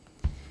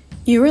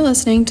You are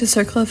listening to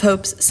Circle of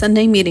Hope's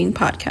Sunday Meeting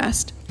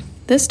podcast.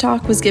 This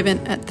talk was given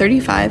at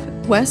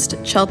 35 West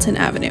Shelton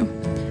Avenue.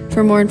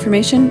 For more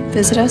information,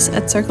 visit us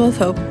at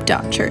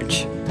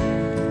circleofhope.church.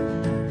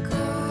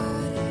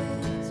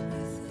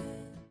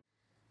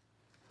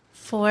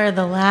 For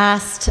the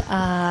last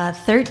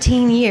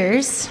 13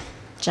 years,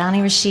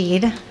 Jonny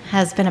Rashid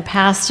has been a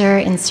pastor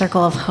in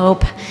Circle of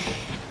Hope,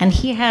 and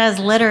he has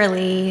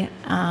literally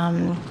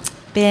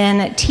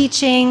been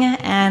teaching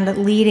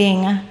and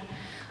leading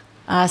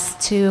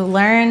us to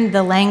learn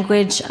the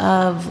language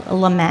of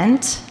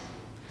lament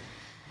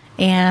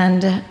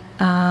and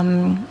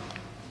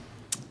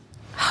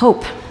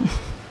hope.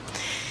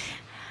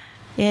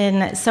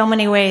 In so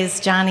many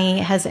ways, Jonny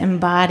has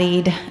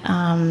embodied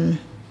the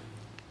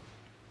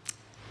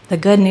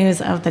good news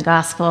of the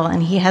gospel,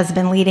 and he has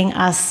been leading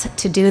us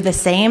to do the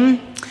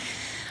same.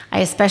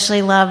 I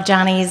especially love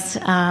Jonny's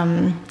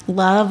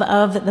love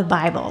of the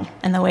Bible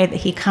and the way that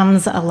he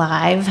comes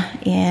alive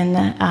in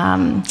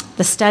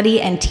the study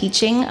and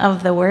teaching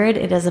of the Word.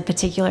 It is a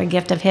particular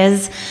gift of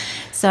his.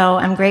 So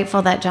I'm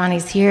grateful that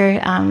Jonny's here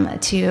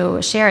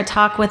to share a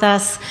talk with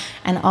us,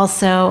 and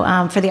also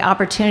for the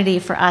opportunity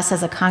for us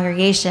as a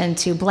congregation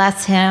to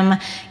bless him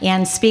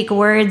and speak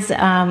words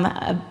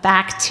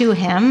back to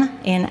him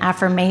in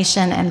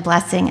affirmation and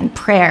blessing and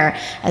prayer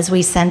as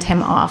we send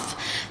him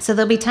off. So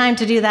there'll be time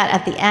to do that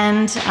at the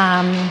end.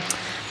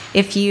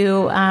 If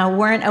you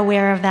weren't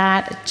aware of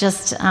that,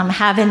 just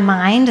have in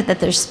mind that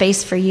there's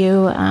space for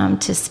you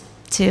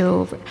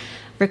to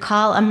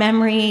recall a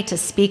memory, to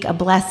speak a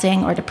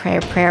blessing, or to pray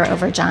a prayer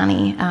over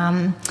Jonny.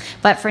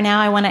 But for now,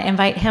 I want to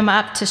invite him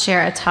up to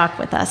share a talk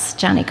with us.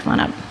 Jonny, come on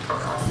up.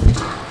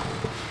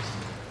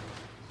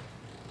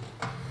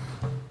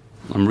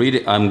 I'm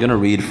going to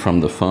read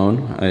from the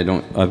phone.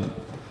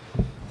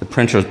 The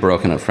printer's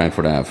broken at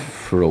Frankfurt Ave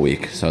for a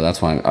week, so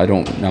that's why I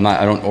don't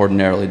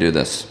ordinarily do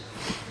this.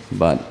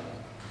 But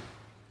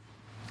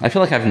I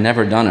feel like I've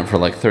never done it for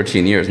like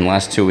 13 years. In the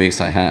last 2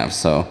 weeks, I have.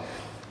 So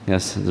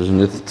yes, there's a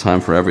new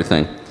time for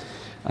everything.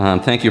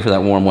 Thank you for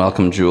that warm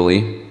welcome,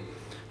 Julie.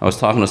 I was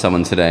talking to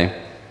someone today.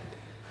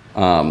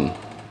 I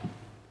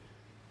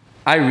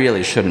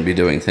really shouldn't be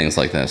doing things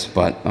like this,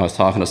 but I was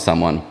talking to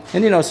someone.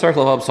 And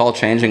Circle of Hope's all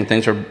changing.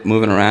 Things are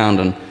moving around.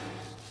 And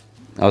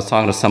I was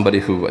talking to somebody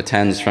who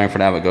attends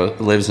Frankfurt Ave,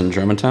 lives in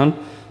Germantown.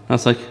 And I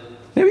was like,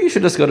 maybe you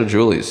should just go to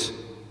Julie's.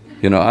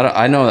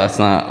 I know that's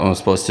not what I'm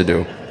supposed to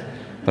do.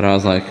 But I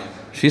was like,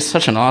 she's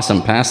such an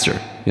awesome pastor,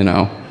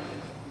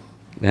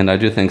 And I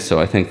do think so.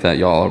 I think that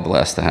y'all are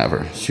blessed to have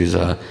her. She's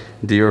a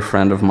dear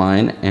friend of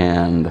mine,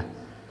 and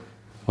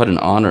what an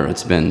honor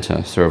it's been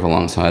to serve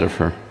alongside of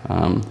her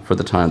for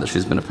the time that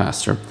she's been a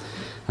pastor.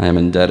 I am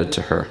indebted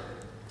to her,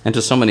 and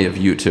to so many of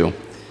you too.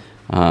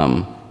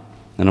 And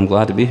I'm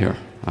glad to be here.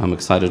 I'm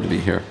excited to be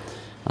here.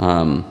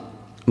 I'm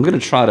going to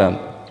try to...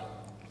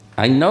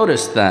 I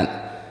noticed that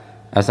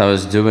as I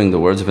was doing the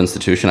words of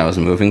institution, I was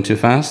moving too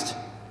fast,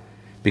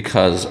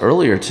 because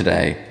earlier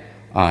today,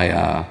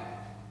 I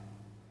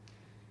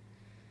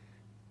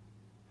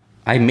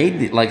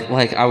made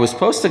I was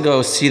supposed to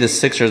go see the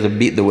Sixers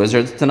beat the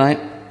Wizards tonight,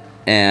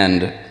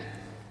 and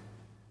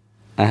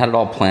I had it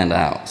all planned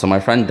out. So my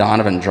friend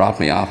Donovan dropped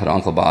me off at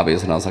Uncle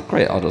Bobby's, and I was like,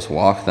 great, I'll just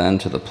walk then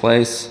to the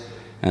place,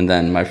 and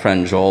then my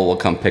friend Joel will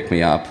come pick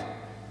me up,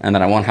 and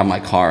then I won't have my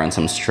car in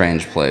some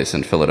strange place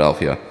in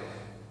Philadelphia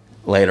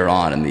later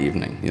on in the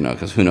evening,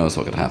 because who knows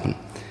what could happen.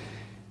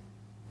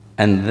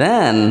 And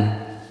then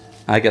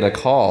I get a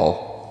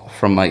call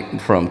from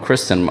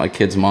Kristen, my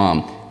kid's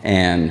mom,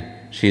 and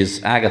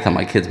she's, Agatha,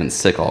 my kid's been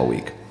sick all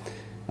week.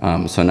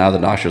 So now the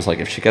doctor's like,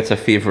 if she gets a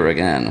fever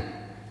again,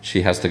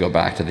 she has to go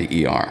back to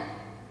the ER.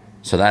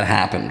 So that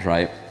happened,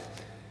 right?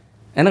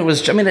 And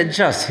it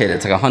just hit.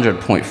 It's like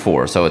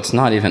 100.4, so it's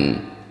not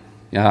even,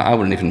 I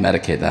wouldn't even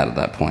medicate that at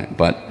that point,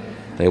 but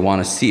they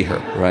want to see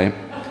her, right?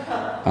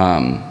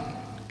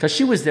 Because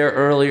she was there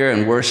earlier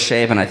in worse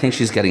shape, and I think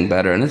she's getting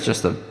better, and it's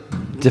just a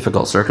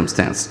difficult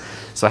circumstance.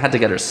 So I had to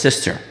get her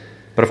sister.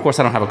 But of course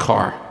I don't have a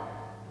car,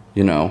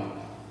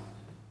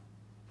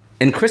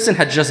 And Kristen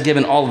had just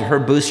given all of her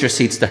booster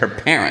seats to her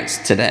parents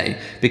today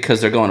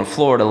because they're going to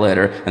Florida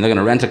later, and they're going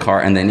to rent a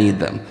car, and they need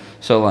them.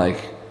 So,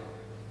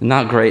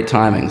 not great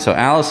timing. So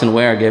Allison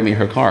Ware gave me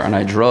her car, and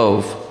I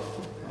drove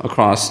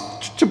across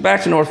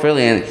back to North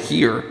Philly and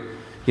here,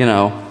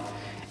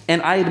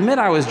 And I admit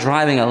I was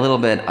driving a little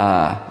bit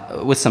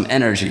with some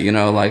energy, a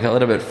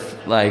little bit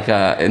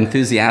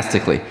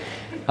enthusiastically.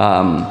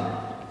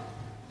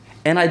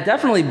 And I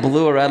definitely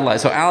blew a red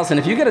light. So Allison,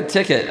 if you get a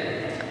ticket,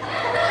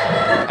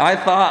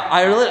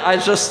 I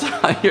just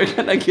thought you're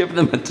going to give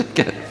them a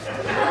ticket.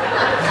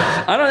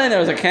 I don't think there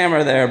was a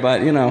camera there,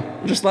 but,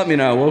 just let me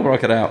know. We'll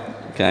work it out,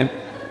 okay?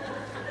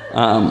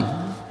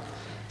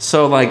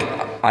 So,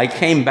 I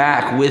came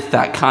back with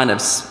that kind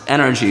of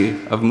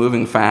energy of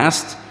moving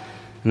fast,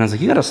 and I was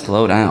like, you got to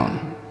slow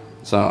down.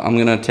 So I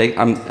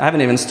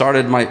haven't even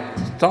started my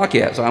talk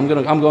yet, so I'm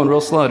going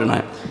real slow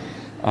tonight.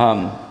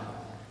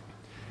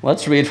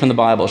 Let's read from the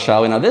Bible,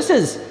 shall we? Now the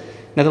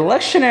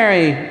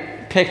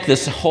lectionary picked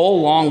this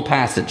whole long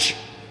passage.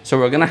 So So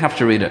we're going to have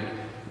to read it,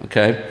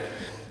 okay?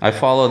 I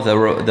follow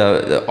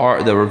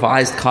the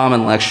Revised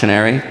Common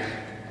Lectionary,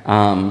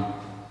 and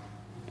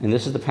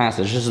this is the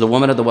passage. This is the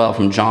woman at the well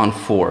from John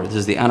 4. This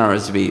is the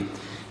NRSV.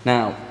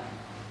 Now,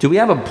 do we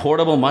have a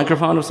portable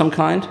microphone of some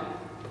kind?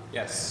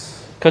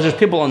 Yes. Because there's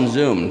people on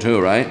Zoom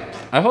too, right?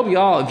 I hope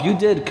y'all, if you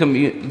did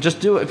just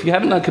do it. If you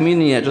haven't done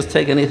communion yet, just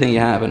take anything you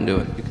have and do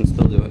it. You can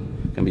still do it.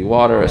 It can be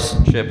water, a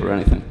chip, or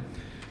anything.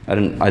 I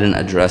didn't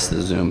address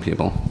the Zoom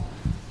people.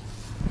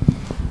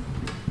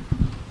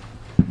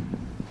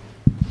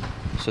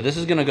 So this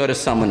is going to go to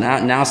someone.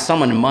 Now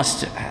someone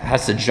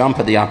has to jump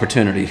at the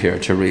opportunity here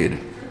to read.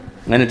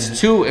 And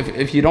it's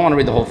if you don't want to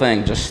read the whole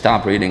thing, just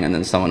stop reading and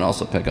then someone else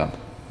will pick up.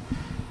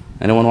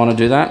 Anyone want to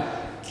do that?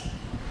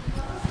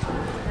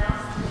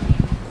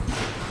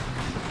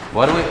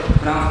 What do we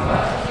pronounce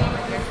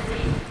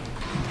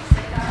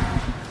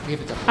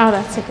what? Oh,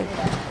 that's a good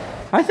one.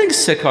 I think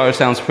Sychar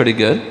sounds pretty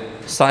good.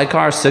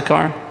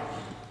 Sychar?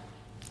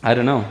 I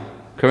don't know.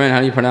 Corinne,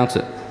 how do you pronounce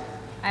it?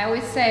 I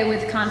always say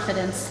with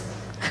confidence.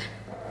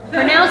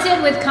 Pronounce it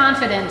with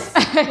confidence.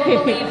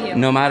 We'll believe you.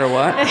 No matter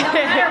what? No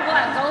matter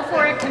what. Go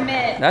for it,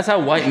 commit. That's how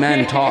white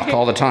men talk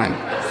all the time.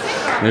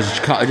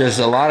 There's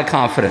a lot of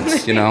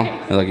confidence, you know?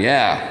 They're like,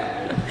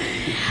 yeah.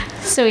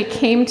 So he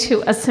came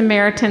to a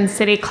Samaritan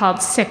city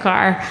called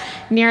Sychar,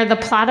 near the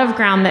plot of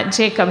ground that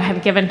Jacob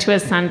had given to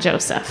his son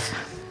Joseph.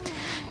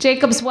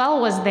 Jacob's well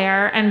was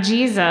there, and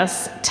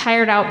Jesus,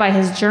 tired out by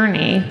his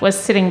journey, was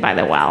sitting by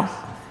the well.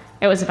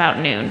 It was about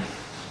noon.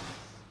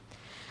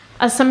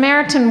 A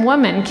Samaritan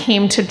woman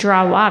came to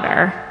draw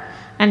water,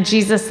 and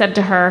Jesus said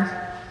to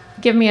her,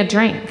 "Give me a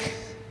drink."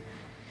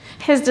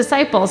 His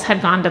disciples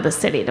had gone to the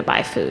city to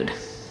buy food.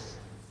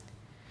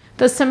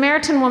 The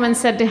Samaritan woman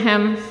said to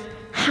him,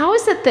 "How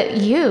is it that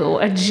you,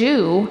 a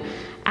Jew,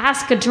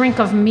 ask a drink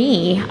of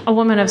me, a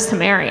woman of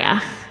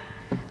Samaria?"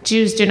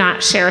 Jews do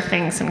not share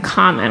things in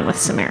common with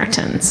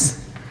Samaritans.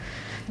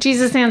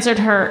 Jesus answered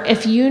her,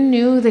 "If you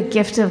knew the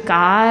gift of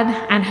God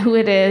and who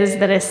it is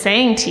that is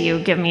saying to you,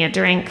 'Give me a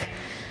drink,'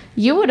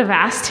 you would have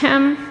asked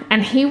him,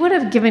 and he would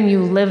have given you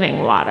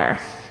living water."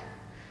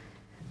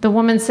 The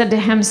woman said to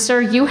him, "Sir,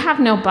 you have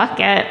no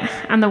bucket,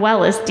 and the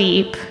well is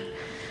deep.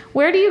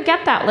 Where do you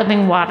get that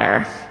living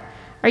water?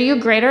 Are you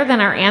greater than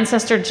our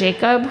ancestor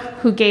Jacob,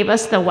 who gave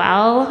us the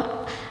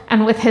well,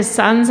 and with his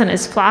sons and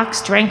his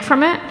flocks drank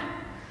from it?"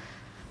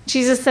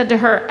 Jesus said to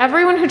her,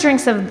 "Everyone who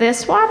drinks of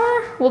this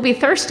water will be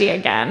thirsty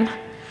again,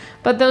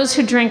 but those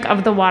who drink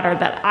of the water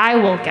that I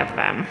will give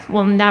them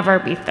will never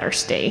be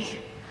thirsty.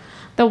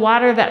 The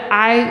water that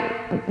I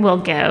will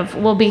give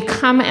will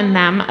become in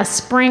them a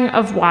spring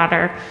of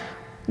water,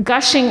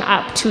 gushing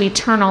up to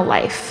eternal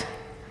life."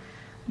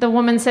 The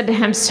woman said to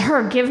him,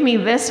 "Sir, give me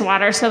this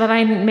water so that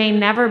I may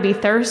never be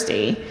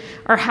thirsty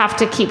or have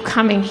to keep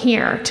coming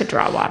here to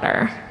draw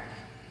water."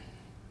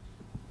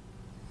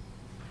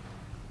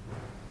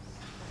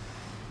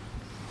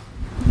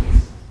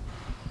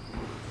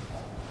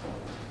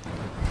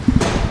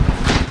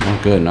 Oh,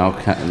 good. Now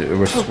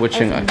we're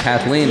switching.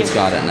 Kathleen's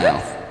got it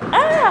now.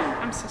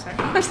 I'm so sorry.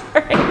 I'm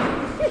sorry.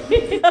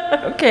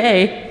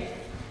 Okay.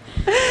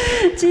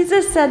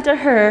 Jesus said to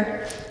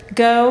her,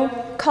 "Go,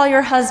 call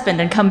your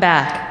husband and come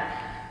back."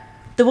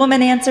 The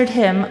woman answered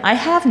him, "I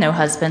have no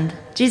husband."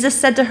 Jesus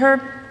said to her,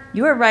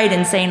 "You are right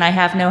in saying I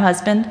have no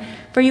husband,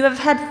 for you have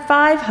had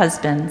 5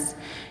 husbands,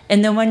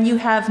 and the one you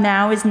have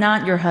now is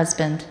not your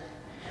husband.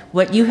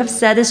 What you have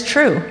said is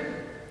true."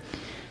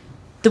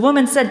 The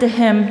woman said to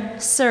him,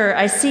 "Sir,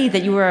 I see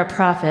that you are a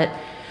prophet.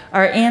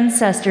 Our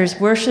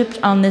ancestors worshipped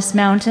on this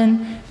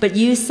mountain, but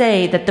you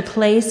say that the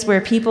place where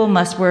people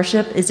must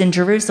worship is in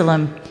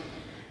Jerusalem."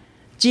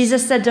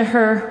 Jesus said to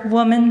her,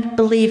 "Woman,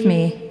 believe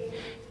me,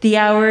 the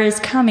hour is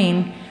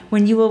coming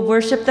when you will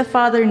worship the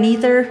Father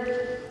neither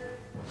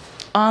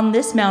on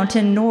this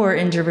mountain nor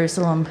in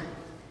Jerusalem.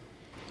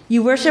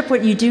 You worship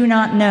what you do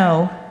not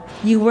know.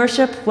 You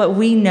worship what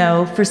we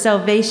know, for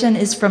salvation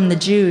is from the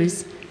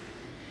Jews.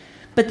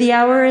 But the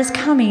hour is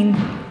coming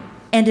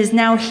and is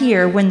now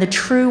here when the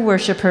true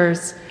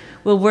worshipers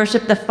will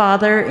worship the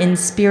Father in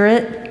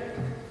spirit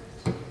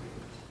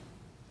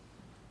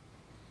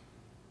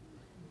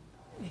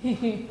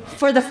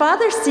for the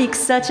Father seeks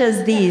such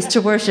as these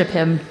to worship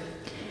him.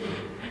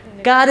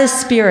 God is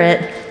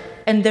spirit,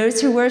 and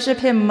those who worship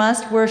him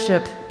must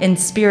worship in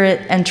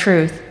spirit and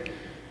truth."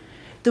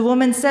 The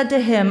woman said to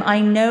him,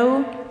 "I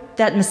know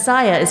that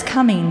Messiah is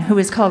coming, who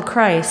is called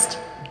Christ.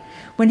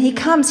 When he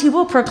comes, he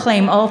will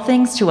proclaim all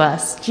things to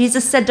us."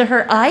 Jesus said to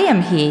her, "I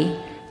am he,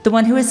 the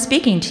one who is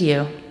speaking to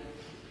you."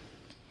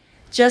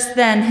 Just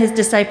then his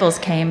disciples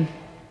came.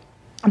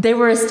 They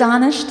were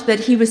astonished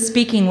that he was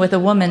speaking with a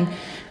woman,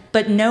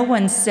 but no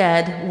one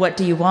said, "What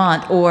do you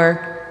want?"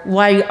 or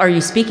 "Why are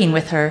you speaking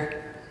with her?"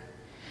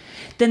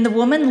 Then the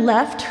woman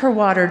left her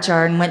water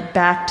jar and went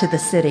back to the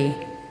city.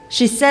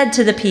 She said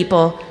to the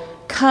people,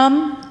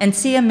 "Come and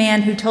see a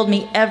man who told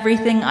me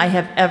everything I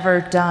have ever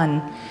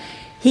done.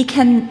 He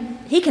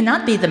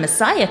cannot be the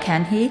Messiah,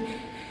 can he?"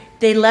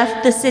 They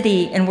left the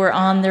city and were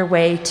on their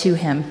way to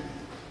him.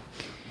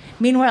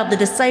 Meanwhile, the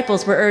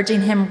disciples were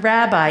urging him,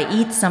 "Rabbi,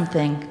 eat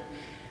something."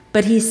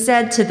 But he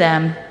said to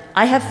them,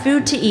 "I have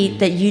food to eat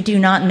that you do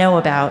not know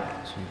about."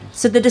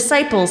 So the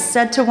disciples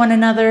said to one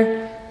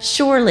another,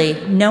 "Surely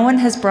no one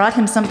has brought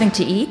him something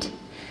to eat?"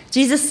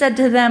 Jesus said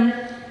to them,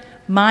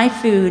 "My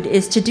food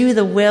is to do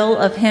the will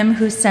of him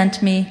who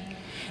sent me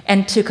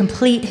and to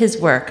complete his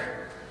work.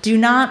 Do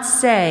not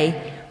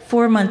say,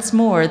 4 months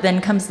more,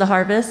 then comes the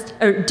harvest."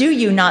 Or do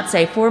you not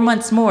say, 4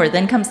 months more,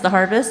 then comes the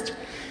harvest?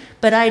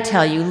 But I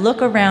tell you, look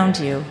around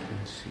you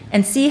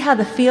and see how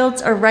the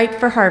fields are ripe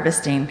for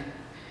harvesting.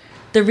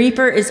 The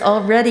reaper is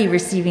already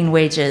receiving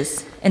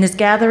wages and is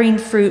gathering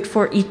fruit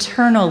for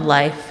eternal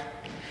life,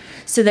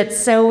 so that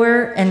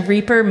sower and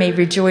reaper may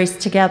rejoice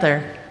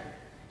together.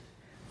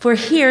 For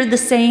here the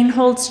saying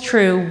holds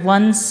true,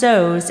 one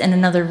sows and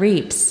another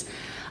reaps.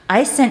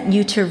 I sent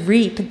you to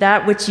reap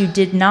that which you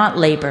did not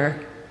labor.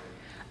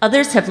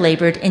 Others have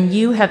labored, and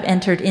you have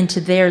entered into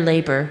their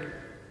labor.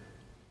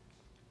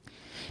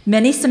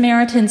 Many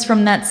Samaritans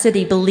from that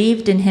city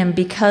believed in him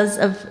because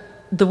of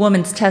the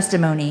woman's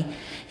testimony.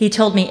 He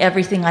told me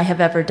everything I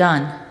have ever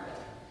done.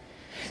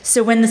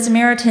 So when the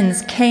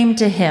Samaritans came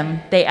to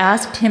him, they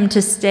asked him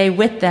to stay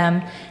with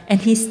them,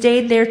 and he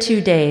stayed there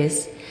 2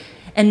 days.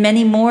 And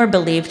many more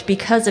believed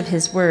because of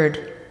his word.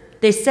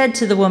 They said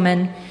to the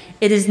woman,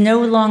 "It is no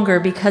longer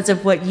because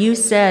of what you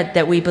said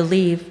that we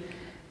believe,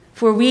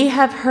 for we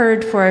have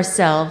heard for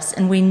ourselves,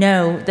 and we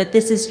know that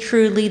this is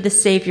truly the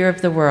Savior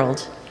of the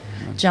world."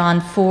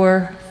 John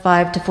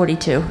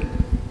 4:5-42.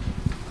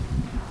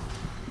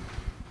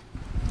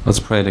 Let's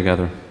pray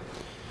together.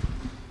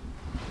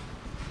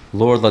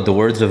 Lord, let the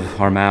words of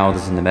our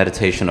mouths and the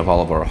meditation of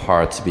all of our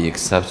hearts be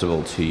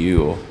acceptable to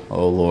you,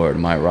 O Lord,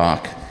 my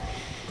rock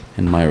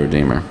and my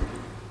Redeemer.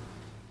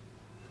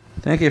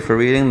 Thank you for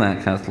reading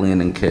that, Kathleen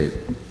and Kate.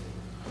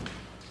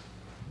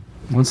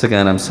 Once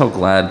again, I'm so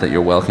glad that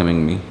you're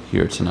welcoming me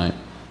here tonight.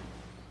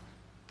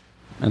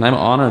 And I'm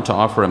honored to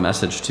offer a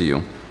message to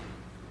you.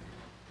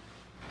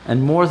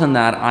 And more than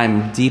that,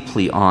 I'm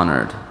deeply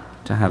honored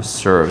to have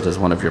served as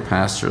one of your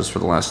pastors for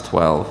the last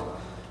 12,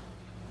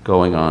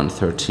 going on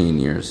 13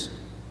 years.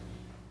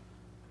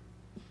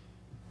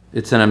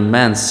 It's an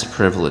immense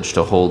privilege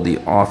to hold the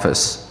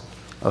office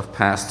of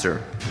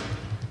pastor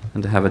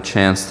and to have a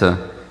chance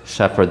to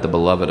shepherd the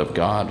beloved of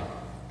God,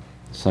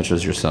 such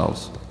as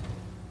yourselves.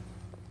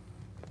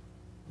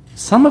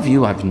 Some of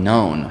you I've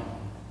known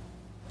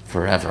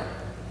forever,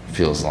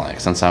 feels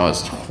like, since I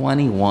was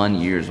 21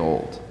 years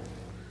old.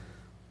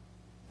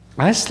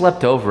 I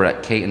slept over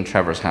at Kate and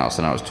Trevor's house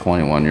when I was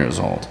 21 years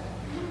old.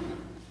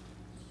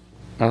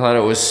 I thought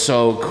it was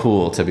so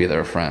cool to be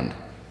their friend.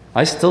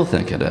 I still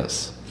think it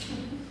is.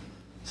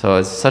 So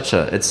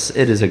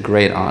it is a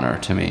great honor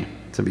to me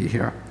to be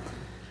here.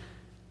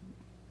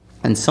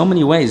 In so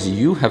many ways,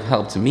 you have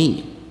helped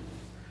me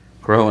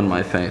grow in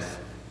my faith.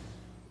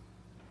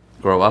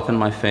 Grow up in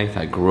my faith.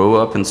 I grew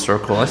up in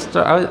Circle.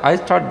 I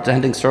started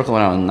attending Circle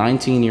when I was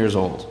 19 years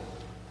old.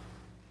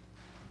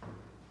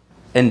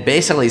 And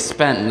basically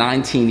spent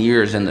 19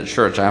 years in the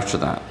church after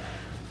that.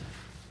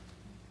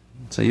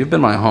 So you've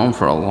been my home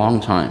for a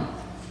long time.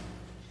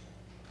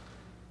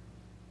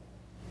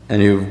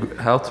 And you've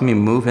helped me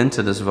move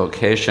into this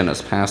vocation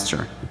as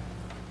pastor.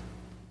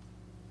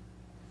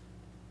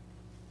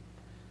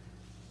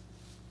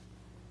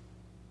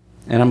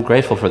 And I'm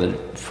grateful for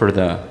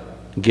the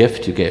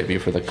gift you gave me,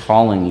 for the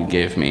calling you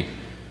gave me,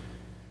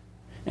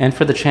 and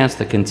for the chance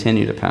to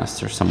continue to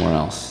pastor somewhere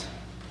else.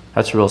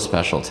 That's real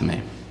special to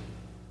me.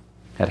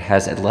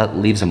 It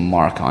leaves a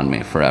mark on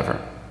me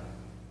forever.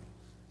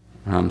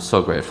 And I'm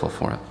so grateful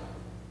for it.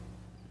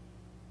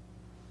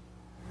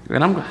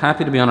 And I'm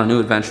happy to be on a new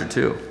adventure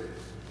too,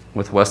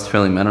 with West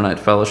Philly Mennonite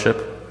Fellowship,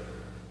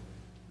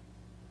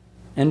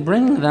 and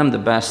bringing them the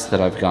best that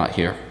I've got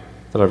here,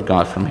 that I've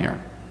got from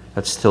here,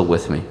 that's still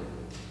with me.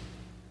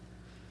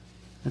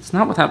 It's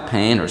not without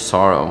pain or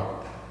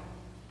sorrow.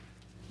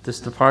 This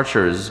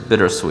departure is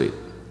bittersweet.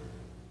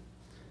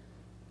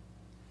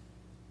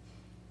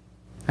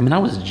 I mean, I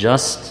was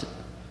just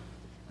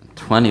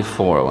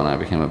 24 when I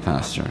became a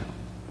pastor.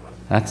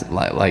 That's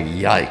like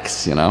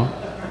yikes, you know?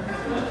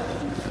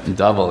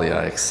 Double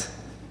yikes.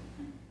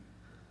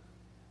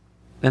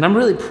 And I'm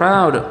really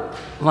proud,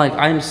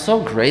 I'm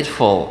so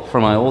grateful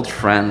for my old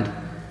friend,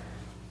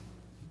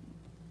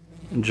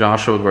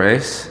 Joshua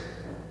Grace,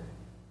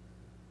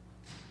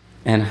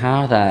 and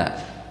how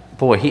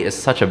he is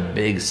such a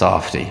big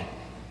softy.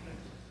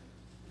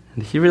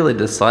 And he really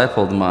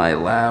discipled my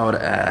loud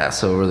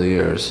ass over the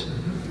years.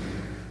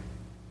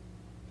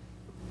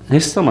 And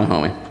he's still my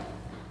homie.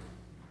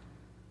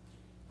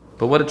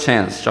 But what a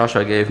chance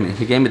Joshua gave me.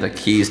 He gave me the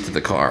keys to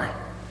the car.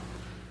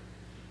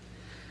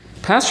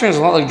 Pastoring is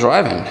a lot like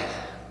driving.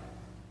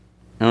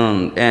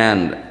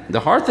 And the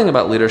hard thing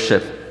about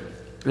leadership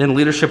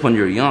when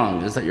you're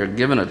young is that you're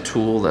given a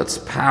tool that's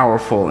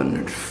powerful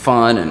and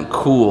fun and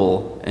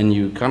cool, and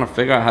you kind of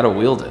figure out how to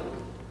wield it.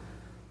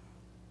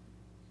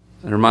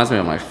 It reminds me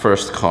of my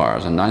first car. It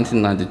was a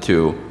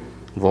 1992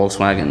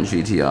 Volkswagen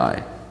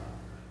GTI.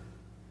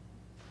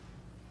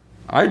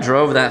 I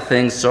drove that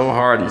thing so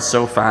hard and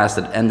so fast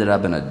it ended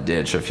up in a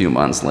ditch a few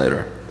months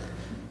later.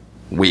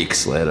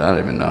 Weeks later. I don't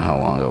even know how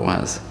long it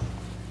was.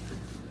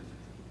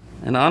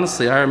 And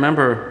honestly, I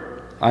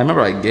remember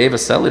I gave a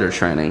cell leader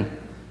training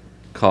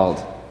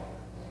called,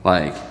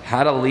 like,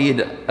 how to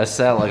lead a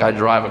cell like I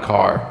drive a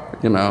car,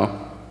 you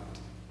know.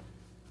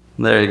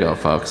 There you go,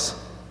 folks.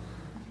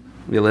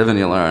 You live and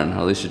you learn, or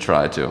at least you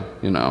try to,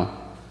 you know.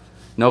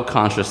 No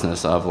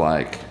consciousness of,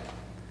 like,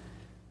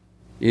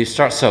 you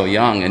start so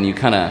young and you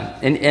kind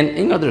of, and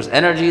you know, there's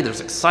energy,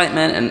 there's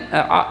excitement, and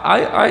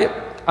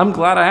I'm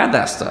glad I had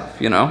that stuff,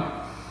 you know.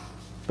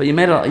 But you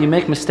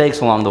make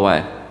mistakes along the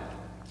way.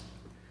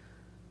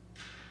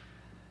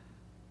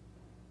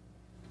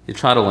 You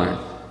try to learn.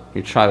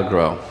 You try to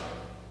grow.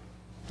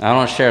 I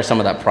want to share some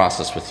of that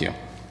process with you.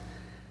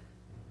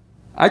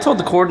 I told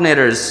the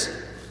coordinators,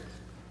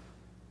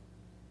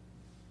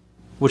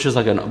 which is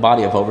like a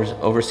body of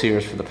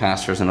overseers for the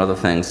pastors and other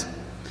things,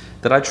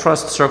 that I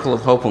trust Circle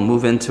of Hope will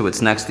move into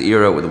its next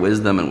era with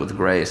wisdom and with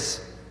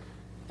grace.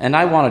 And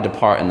I want to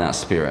depart in that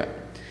spirit.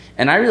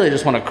 And I really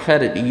just want to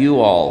credit you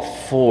all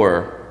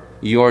for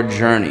your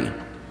journey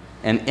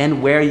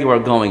and where you are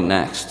going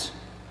next.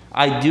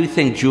 I do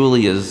think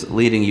Julie is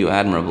leading you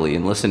admirably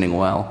and listening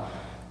well.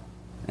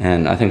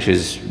 And I think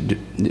she's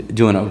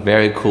doing a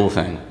very cool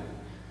thing.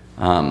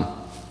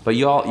 But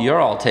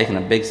you're all taking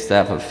a big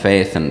step of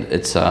faith, and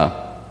it's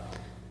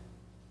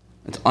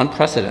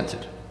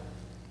unprecedented.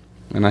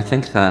 And I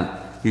think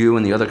that you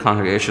and the other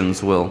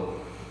congregations will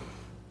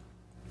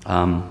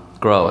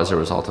grow as a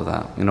result of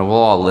that. You know, we'll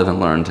all live and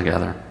learn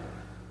together.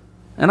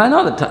 And I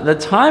know that the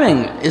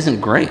timing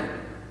isn't great,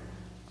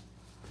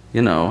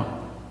 you know,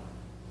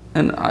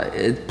 and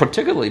it's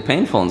particularly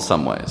painful in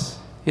some ways,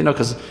 you know,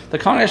 because the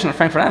congregation of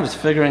Frankfurt Ave is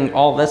figuring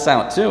all this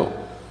out too.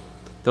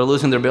 They're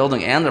losing their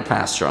building and their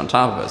pastor on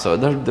top of it, so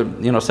they're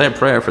you know, say a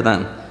prayer for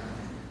them.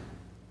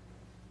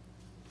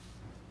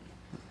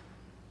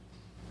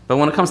 But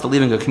when it comes to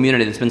leaving a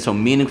community that's been so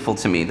meaningful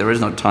to me, there is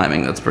no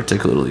timing that's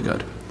particularly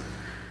good.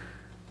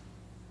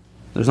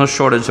 There's no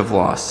shortage of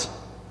loss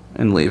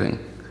in leaving.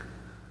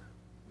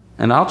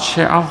 And I'll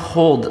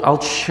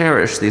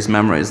cherish these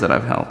memories that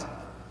I've held.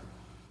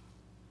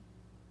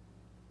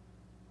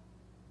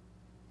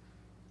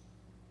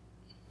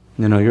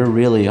 You know, you're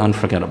really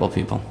unforgettable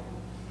people.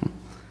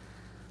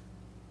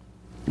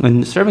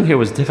 And serving here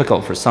was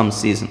difficult for some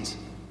seasons.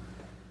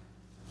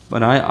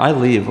 But I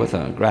leave with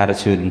a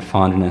gratitude and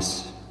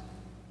fondness,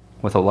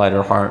 with a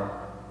lighter heart,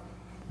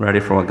 ready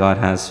for what God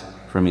has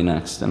for me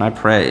next. And I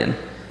pray and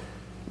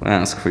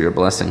ask for your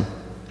blessing.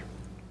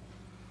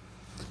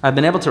 I've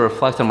been able to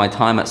reflect on my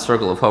time at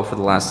Circle of Hope for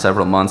the last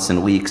several months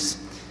and weeks.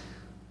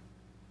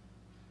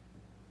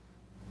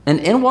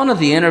 And in one of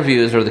the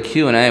interviews or the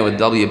Q&A with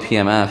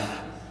WPMF,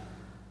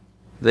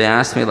 they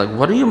asked me, like,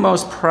 what are you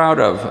most proud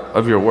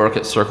of your work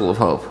at Circle of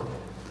Hope?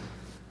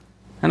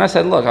 And I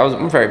said, look,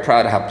 I'm very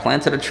proud to have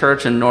planted a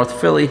church in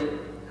North Philly,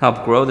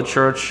 helped grow the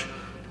church.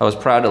 I was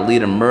proud to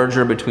lead a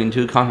merger between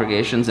two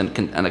congregations in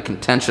a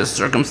contentious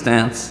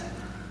circumstance.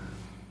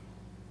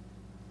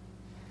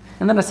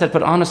 And then I said,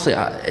 but honestly,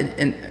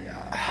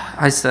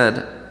 I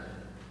said,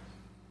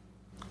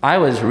 I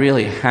was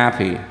really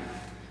happy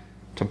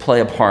to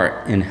play a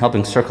part in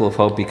helping Circle of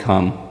Hope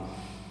become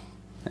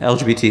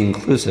LGBT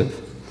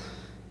inclusive.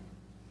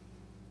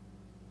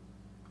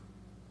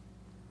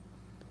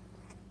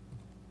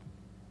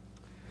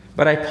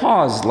 But I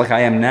paused like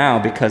I am now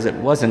because it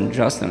wasn't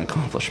just an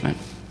accomplishment.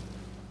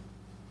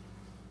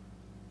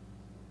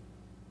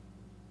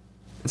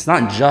 It's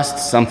not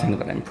just something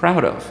that I'm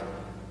proud of.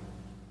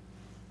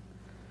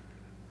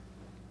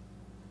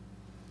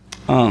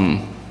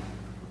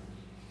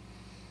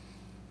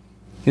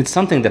 It's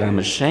something that I'm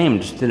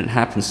ashamed didn't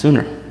happen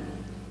sooner.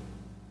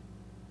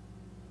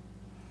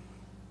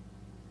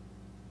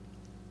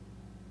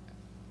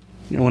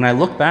 You know, when I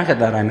look back at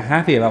that, I'm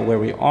happy about where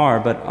we are,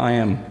 but I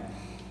am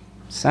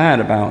sad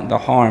about the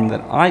harm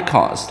that I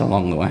caused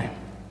along the way.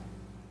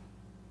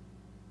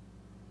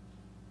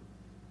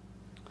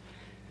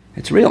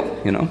 It's real,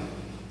 you know.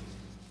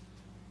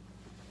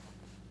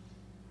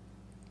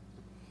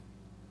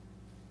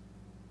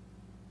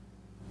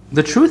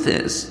 The truth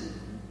is,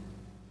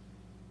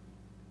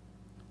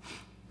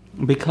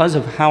 because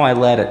of how I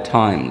led at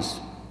times,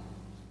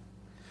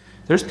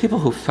 there's people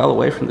who fell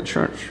away from the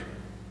church,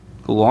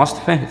 who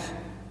lost faith,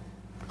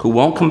 who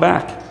won't come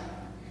back.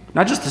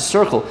 Not just to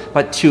Circle,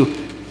 but to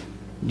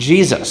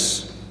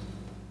Jesus.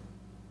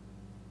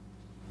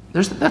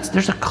 There's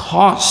a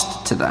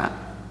cost to that.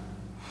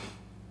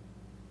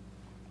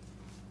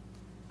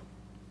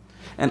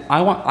 And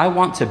I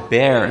want to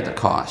bear the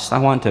cost. I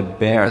want to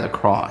bear the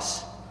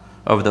cross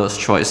of those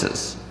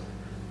choices.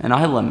 And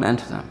I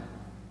lament them.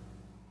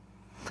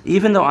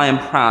 Even though I am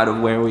proud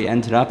of where we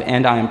ended up,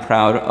 and I am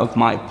proud of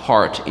my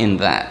part in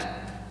that,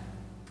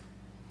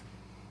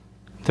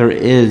 there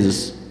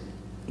is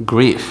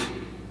grief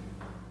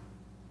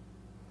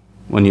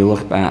when you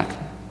look back.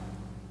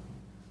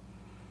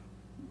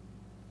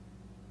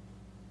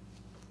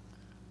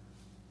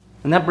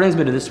 And that brings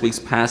me to this week's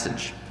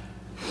passage.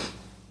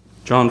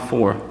 John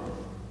 4.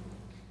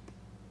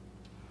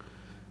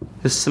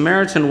 This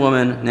Samaritan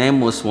woman,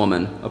 nameless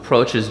woman,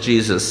 approaches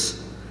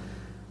Jesus.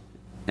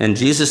 And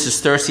Jesus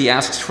is thirsty,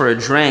 asks for a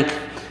drink.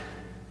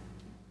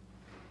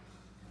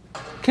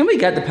 Can we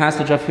get the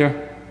passage up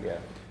here? Yeah.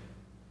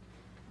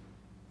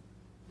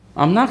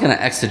 I'm not going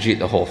to exegete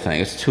the whole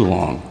thing. It's too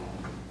long.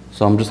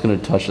 So I'm just going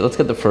to touch it. Let's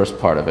get the first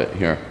part of it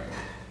here.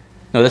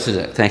 No, this is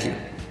it. Thank you.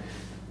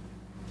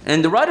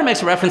 And the writer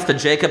makes reference to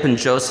Jacob and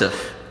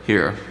Joseph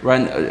here,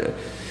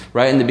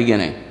 right in the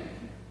beginning,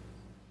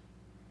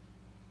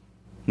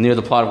 near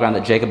the plot of ground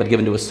that Jacob had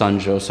given to his son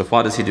Joseph.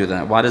 Why does he do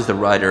that? Why does the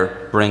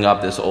writer bring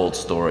up this old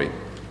story?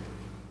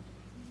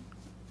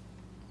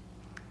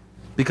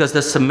 Because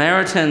the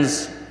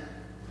Samaritans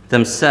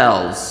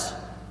themselves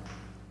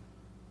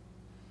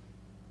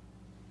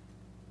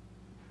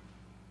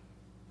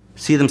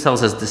see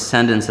themselves as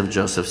descendants of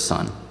Joseph's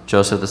son,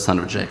 Joseph, the son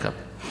of Jacob.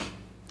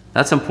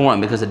 That's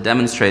important because it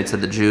demonstrates that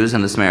the Jews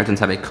and the Samaritans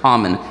have a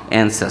common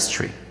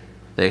ancestry.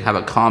 They have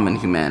a common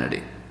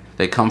humanity.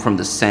 They come from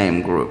the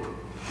same group.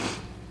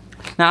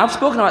 Now, I've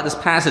spoken about this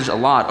passage a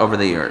lot over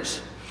the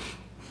years.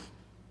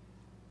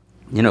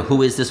 You know,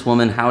 who is this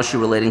woman? How is she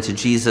relating to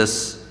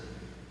Jesus?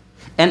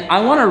 And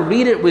I want to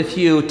read it with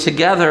you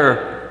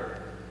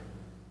together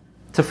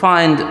to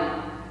find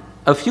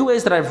a few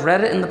ways that I've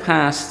read it in the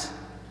past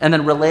and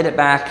then relate it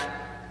back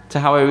to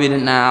how I read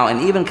it now,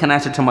 and even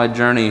connect it to my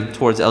journey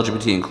towards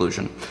LGBT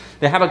inclusion.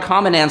 They have a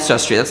common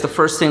ancestry. That's the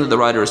first thing that the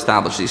writer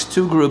established. These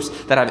two groups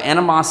that have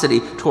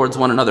animosity towards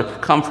one another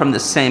come from the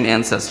same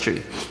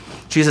ancestry.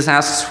 Jesus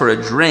asks for a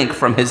drink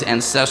from his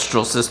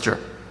ancestral sister,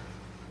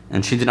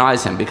 and she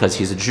denies him because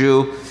he's a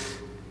Jew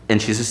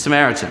and she's a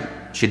Samaritan.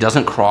 She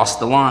doesn't cross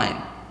the line.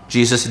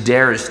 Jesus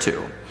dares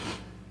to.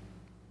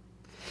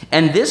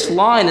 And this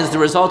line is the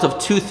result of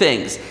two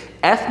things: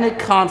 ethnic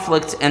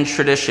conflict and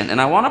tradition. And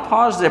I want to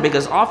pause there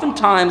because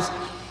oftentimes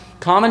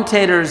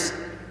commentators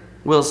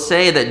will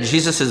say that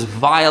Jesus is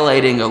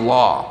violating a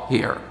law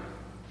here,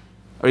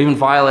 or even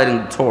violating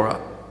the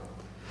Torah.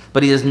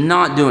 But he is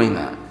not doing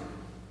that.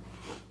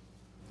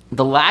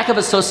 The lack of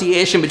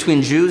association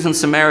between Jews and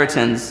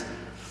Samaritans,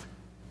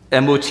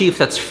 a motif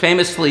that's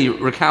famously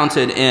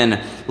recounted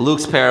in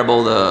Luke's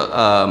parable,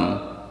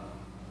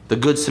 the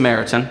Good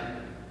Samaritan,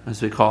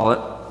 as we call it,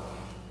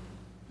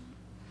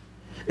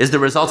 is the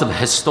result of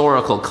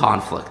historical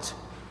conflict.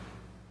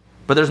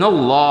 But there's no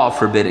law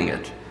forbidding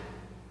it.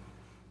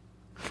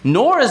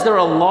 Nor is there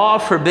a law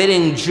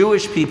forbidding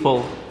Jewish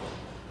people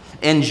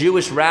and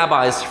Jewish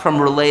rabbis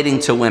from relating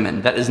to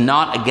women. That is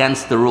not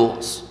against the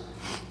rules.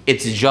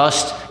 It's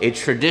just a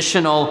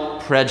traditional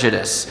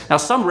prejudice. Now,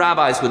 some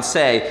rabbis would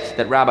say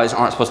that rabbis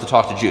aren't supposed to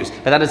talk to Jews,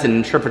 but that is an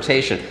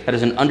interpretation. That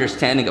is an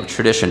understanding of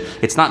tradition.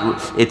 It's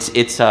not.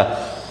 It's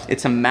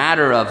a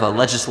matter of a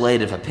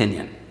legislative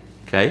opinion.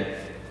 Okay.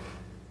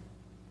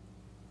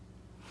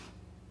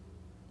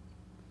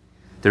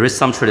 There is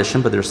some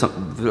tradition, but there's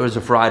a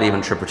variety of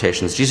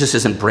interpretations. Jesus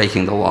isn't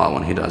breaking the law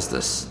when he does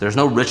this. There's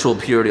no ritual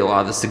purity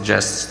law that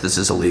suggests this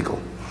is illegal.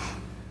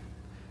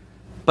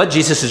 But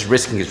Jesus is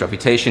risking his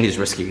reputation, he's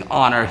risking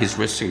honor, he's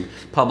risking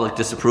public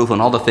disapproval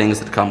and all the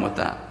things that come with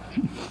that.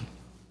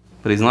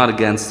 But he's not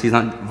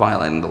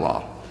violating the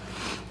law.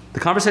 The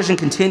conversation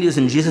continues,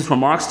 and Jesus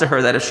remarks to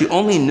her that if she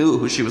only knew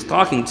who she was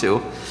talking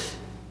to,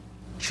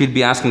 she'd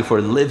be asking for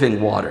living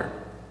water.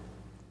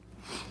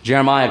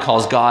 Jeremiah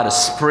calls God a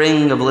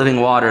spring of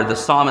living water. The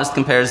psalmist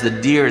compares the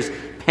deer's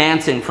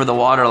panting for the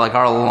water like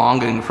our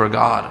longing for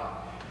God.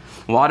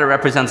 Water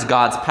represents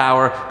God's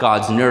power,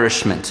 God's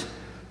nourishment.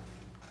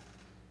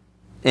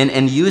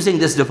 And using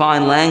this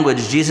divine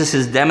language, Jesus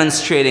is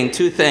demonstrating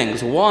two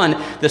things. One,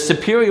 the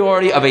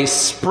superiority of a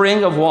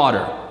spring of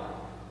water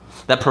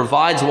that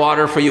provides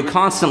water for you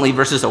constantly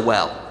versus a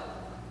well.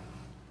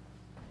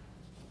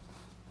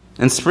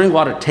 And spring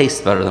water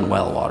tastes better than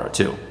well water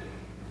too.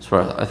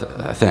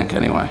 I think,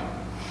 anyway.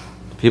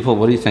 People,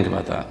 what do you think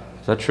about that?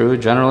 Is that true,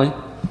 generally?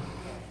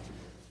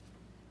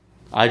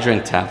 I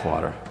drink tap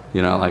water.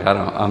 You know, like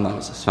I'm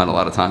not spend a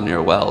lot of time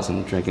near wells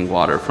and drinking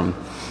water from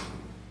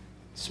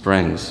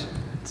springs.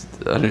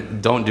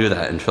 Don't do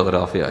that in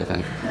Philadelphia, I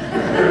think.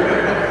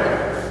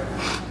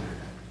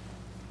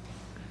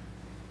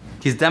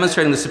 He's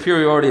demonstrating the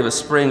superiority of a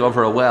spring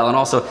over a well and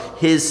also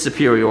his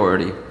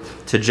superiority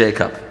to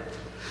Jacob.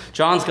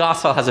 John's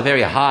gospel has a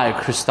very high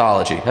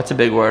Christology. That's a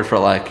big word for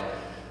like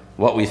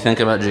what we think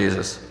about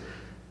Jesus.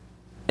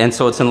 And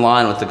so it's in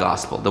line with the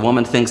gospel. The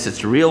woman thinks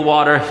it's real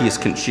water.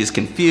 She's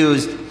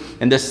confused.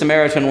 And this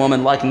Samaritan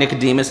woman, like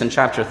Nicodemus in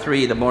chapter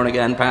 3, the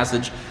born-again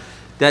passage,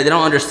 they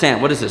don't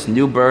understand. What is this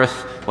new birth?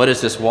 What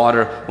is this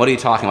water? What are you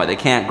talking about? They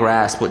can't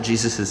grasp what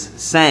Jesus is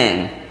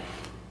saying.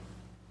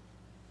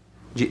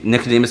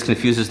 Nicodemus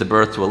confuses the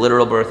birth to a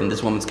literal birth, and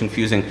this woman's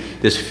confusing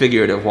this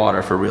figurative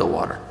water for real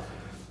water.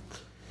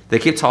 They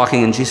keep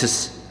talking, and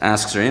Jesus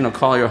asks her,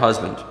 call your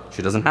husband.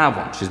 She doesn't have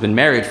one. She's been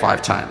married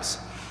 5 times.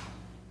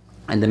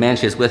 And the man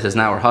she is with is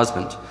now her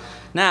husband.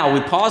 Now,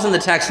 we pause in the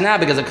text now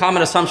because a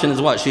common assumption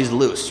is what? She's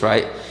loose,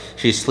 right?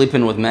 She's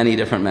sleeping with many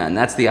different men.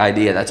 That's the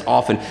idea that's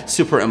often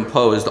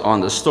superimposed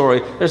on the story.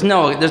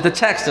 The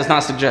text does not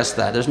suggest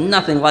that. There's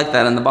nothing like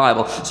that in the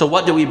Bible. So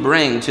what do we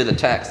bring to the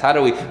text? How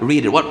do we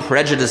read it? What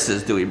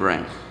prejudices do we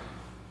bring?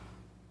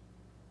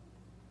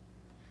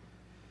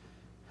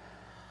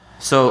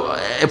 So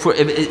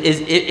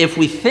if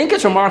we think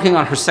it's remarking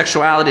on her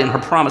sexuality and her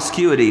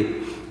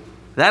promiscuity,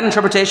 that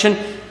interpretation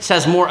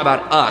says more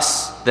about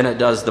us than it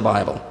does the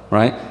Bible,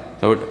 right?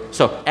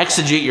 So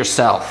exegete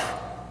yourself.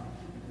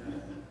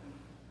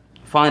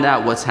 Find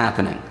out what's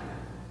happening.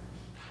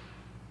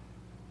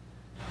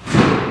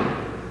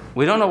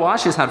 We don't know why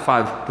she's had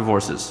 5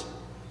 divorces.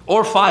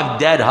 Or 5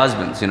 dead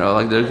husbands,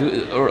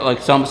 or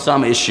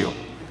some issue.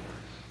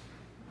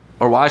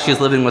 Or why she's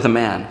living with a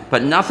man.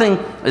 But nothing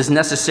is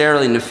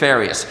necessarily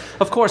nefarious.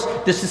 Of course,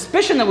 the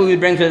suspicion that we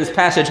would bring to this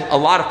passage, a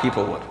lot of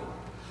people would.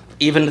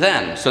 Even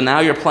then. So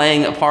now you're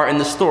playing a part in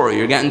the story.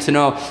 You're getting to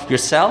know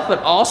yourself, but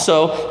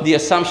also the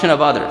assumption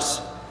of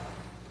others.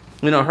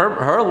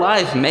 Her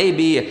life may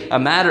be a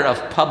matter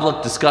of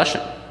public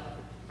discussion.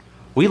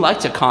 We like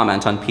to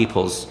comment on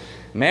people's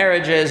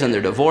marriages and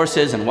their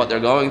divorces and what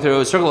they're going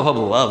through. Circle of Hope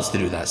loves to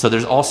do that. So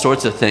there's all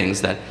sorts of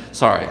things that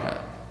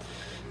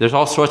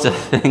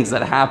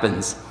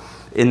happens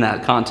in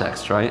that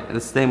context, right?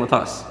 It's the same with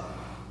us.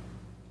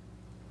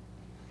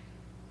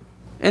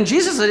 And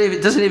Jesus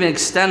doesn't even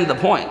extend the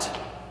point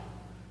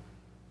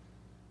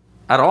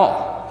at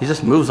all. He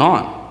just moves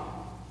on.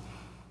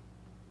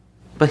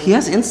 But he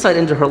has insight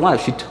into her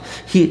life.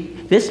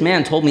 This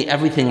man told me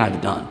everything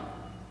I've done.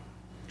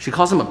 She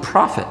calls him a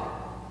prophet.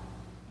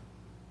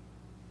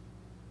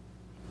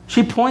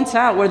 She points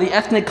out where the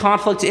ethnic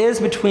conflict is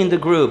between the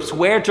groups,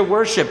 where to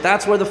worship.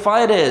 That's where the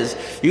fight is.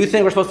 You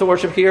think we're supposed to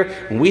worship here,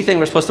 and we think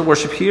we're supposed to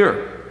worship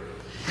here.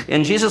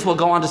 And Jesus will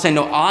go on to say,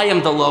 no, I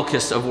am the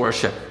locus of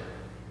worship.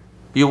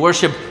 You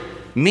worship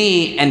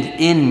me and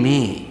in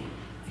me.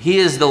 He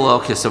is the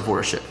locus of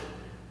worship.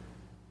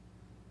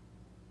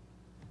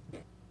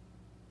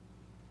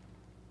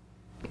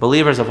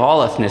 Believers of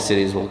all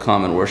ethnicities will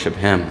come and worship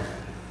him.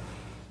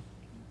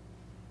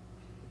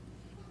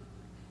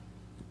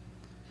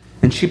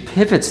 And she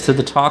pivots to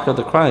the talk of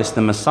the Christ,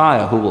 the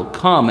Messiah, who will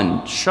come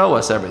and show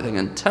us everything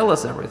and tell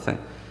us everything.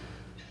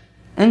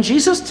 And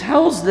Jesus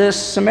tells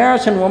this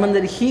Samaritan woman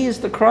that he is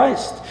the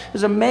Christ.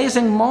 There's an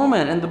amazing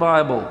moment in the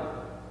Bible.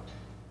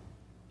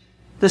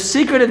 The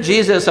secret of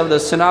Jesus of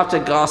the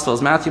Synoptic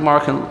Gospels, Matthew,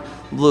 Mark, and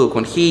Luke,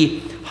 when he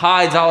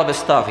hides all of his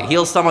stuff, he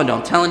heals someone,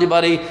 don't tell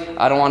anybody,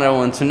 I don't want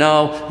anyone to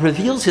know,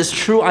 reveals his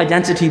true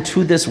identity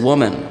to this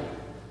woman.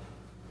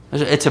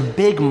 It's a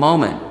big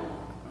moment.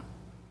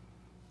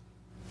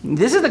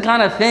 This is the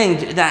kind of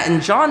thing that in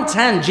John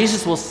 10,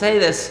 Jesus will say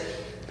this.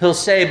 He'll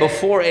say,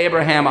 before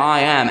Abraham, I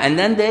am. And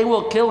then they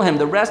will kill him.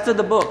 The rest of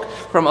the book,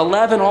 from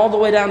 11 all the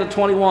way down to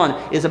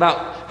 21, is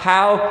about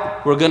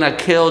how we're going to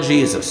kill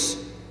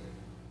Jesus.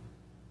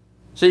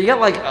 So you get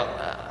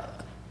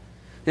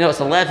it's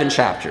 11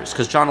 chapters,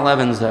 because John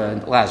 11's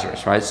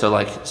Lazarus, right? So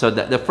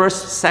the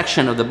first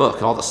section of the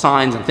book, all the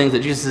signs and things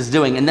that Jesus is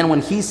doing. And then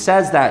when he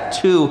says that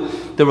to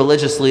the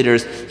religious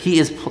leaders, he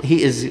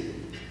is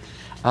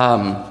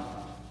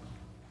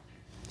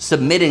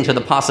submitting to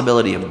the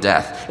possibility of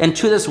death. And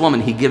to this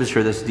woman, he gives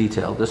her this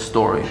detail, this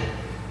story.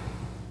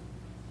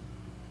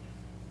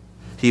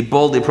 He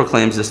boldly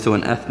proclaims this to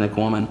an ethnic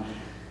woman.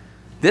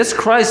 This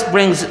Christ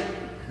brings,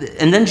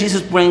 and then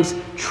Jesus brings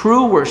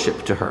true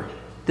worship to her.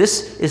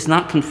 This is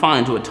not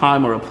confined to a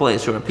time or a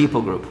place or a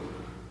people group.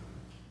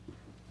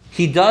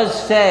 He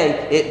does say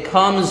it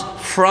comes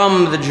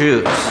from the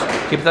Jews.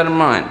 Keep that in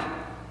mind.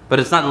 But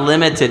it's not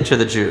limited to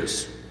the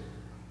Jews.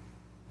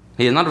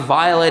 He is not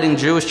violating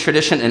Jewish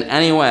tradition in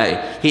any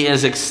way. He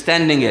is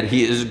extending it.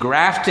 He is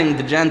grafting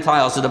the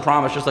Gentiles to the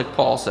promise, just like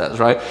Paul says,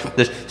 right?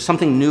 There's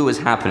something new is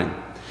happening.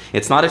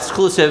 It's not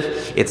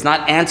exclusive. It's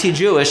not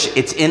anti-Jewish.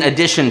 It's in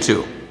addition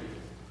to.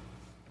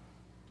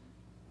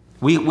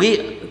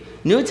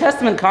 New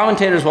Testament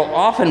commentators will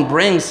often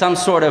bring some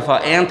sort of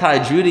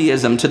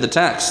anti-Judaism to the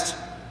text.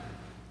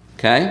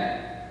 Okay?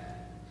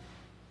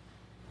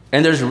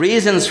 And there's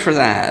reasons for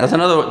that. That's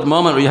another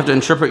moment where you have to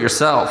interpret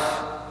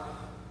yourself.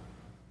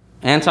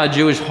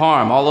 Anti-Jewish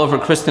harm all over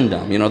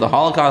Christendom. The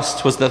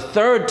Holocaust was the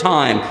 3rd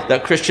time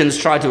that Christians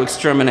tried to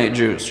exterminate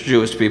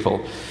Jewish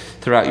people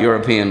throughout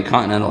European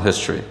continental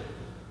history.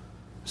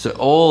 It's an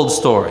old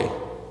story,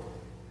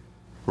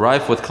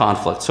 rife with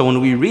conflict. So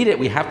when we read it,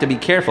 we have to be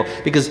careful,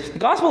 because the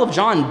Gospel of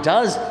John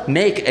does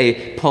make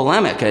a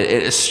polemic,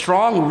 a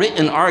strong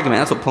written argument,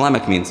 that's what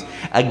polemic means,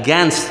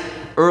 against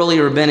early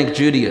rabbinic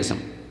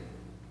Judaism.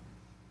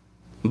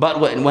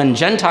 But when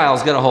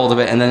Gentiles get a hold of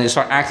it and then they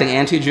start acting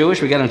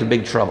anti-Jewish, we get into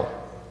big trouble.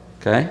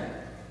 Okay?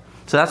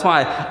 So that's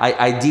why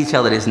I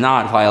detail that he's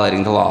not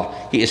violating the law.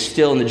 He is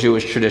still in the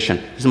Jewish tradition.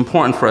 It's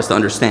important for us to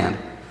understand,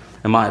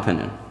 in my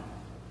opinion.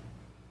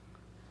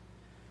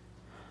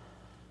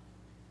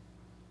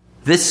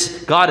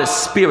 This God is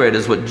spirit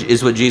is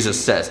what Jesus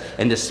says.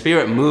 And the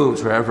spirit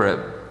moves wherever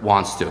it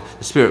wants to.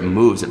 The spirit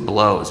moves, it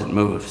blows, it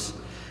moves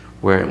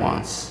where it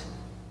wants.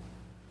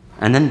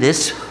 And then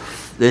this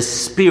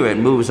spirit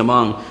moves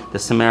among the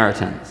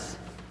Samaritans,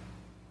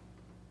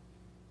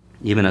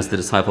 even as the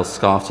disciples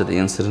scoffed at the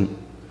incident.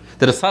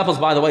 The disciples,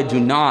 by the way, do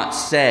not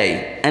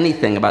say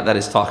anything about that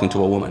he's talking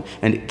to a woman,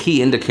 and a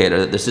key indicator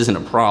that this isn't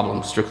a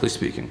problem, strictly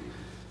speaking.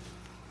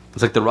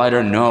 It's like the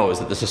writer knows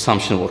that this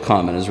assumption will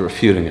come and is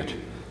refuting it.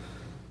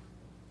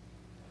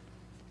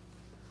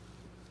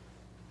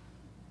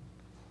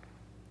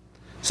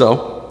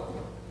 So,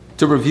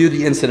 to review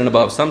the incident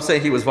above, some say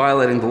he was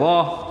violating the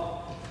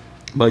law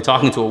by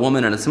talking to a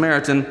woman and a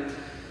Samaritan.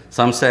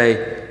 Some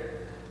say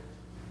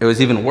it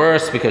was even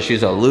worse because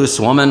she's a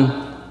loose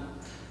woman.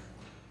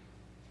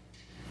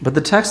 But the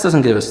text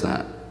doesn't give us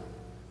that.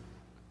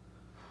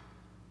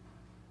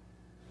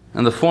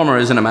 And the former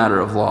isn't a matter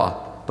of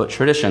law, but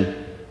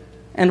tradition,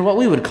 and what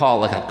we would call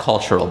like a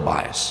cultural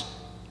bias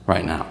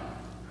right now.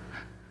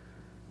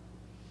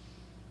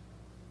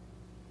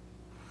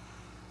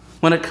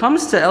 When it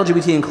comes to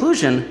LGBT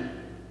inclusion,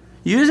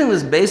 using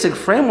this basic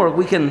framework,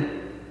 we can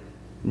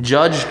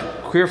judge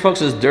queer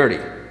folks as dirty.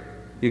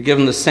 You give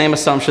them the same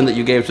assumption that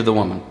you gave to the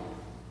woman.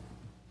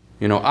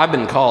 I've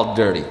been called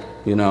dirty,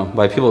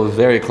 by people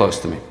very close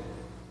to me.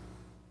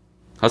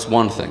 That's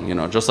one thing,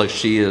 just like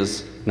she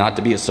is not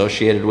to be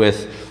associated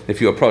with.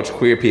 If you approach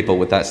queer people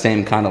with that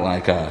same kind of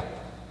like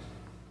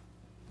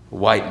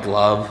white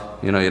glove,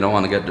 you don't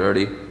want to get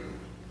dirty.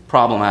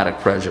 Problematic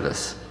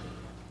prejudice.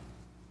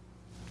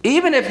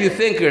 Even if you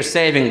think you're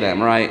saving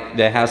them, right,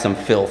 they have some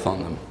filth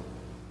on them.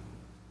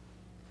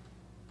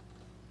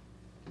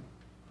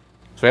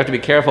 So we have to be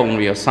careful when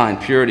we assign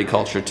purity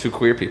culture to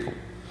queer people.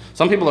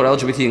 Some people are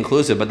LGBT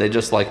inclusive, but they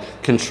just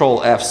like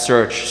Control F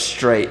search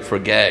straight for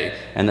gay,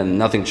 and then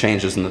nothing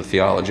changes in the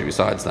theology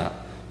besides that.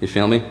 You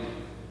feel me?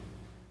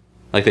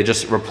 Like they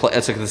just replace.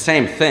 It's like the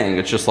same thing.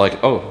 It's just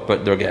like, oh,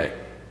 but they're gay.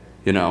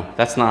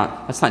 That's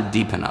not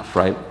deep enough,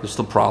 right? There's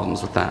still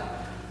problems with that.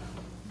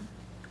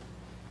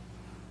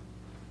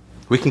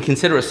 We can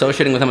consider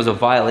associating with them as a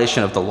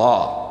violation of the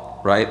law,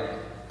 right?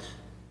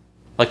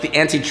 Like the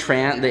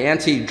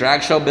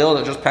anti-drag show bill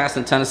that just passed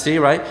in Tennessee,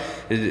 right?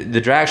 The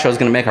drag show is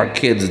going to make our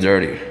kids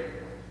dirty.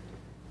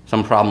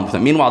 Some problem with it.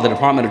 Meanwhile, the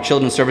Department of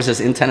Children's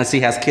Services in Tennessee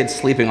has kids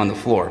sleeping on the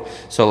floor.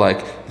 So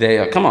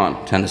they come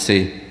on,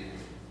 Tennessee.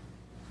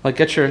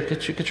 Get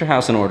your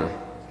house in order.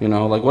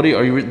 What do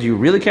you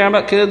really care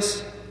about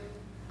kids?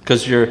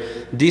 Because your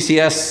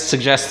DCS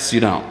suggests you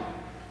don't.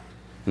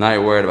 Now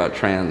you're worried about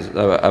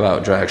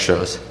drag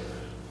shows.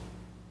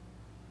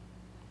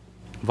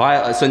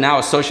 So now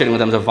associating with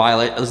them as a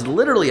violate is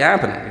literally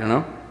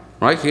happening,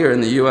 right here in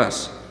the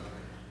U.S.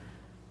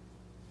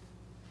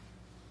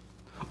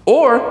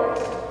 Or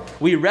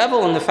we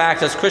revel in the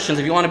fact as Christians,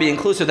 if you want to be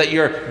inclusive, that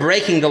you're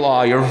breaking the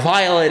law, you're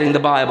violating the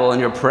Bible, and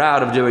you're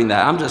proud of doing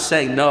that. I'm just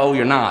saying, no,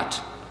 you're not.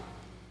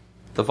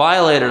 The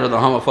violators or the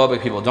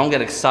homophobic people don't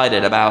get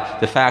excited about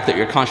the fact that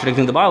you're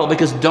contradicting the Bible,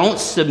 because don't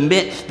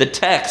submit the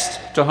text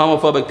to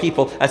homophobic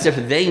people as if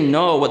they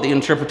know what the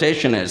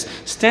interpretation is.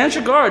 Stand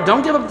your guard.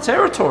 Don't give up the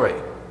territory.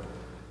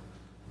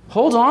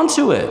 Hold on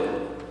to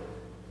it.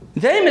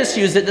 They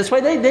misuse it this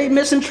way. They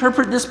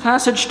misinterpret this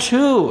passage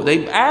too.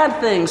 They add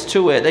things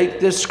to it. They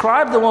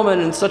describe the woman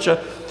in such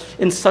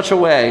a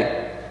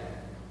way.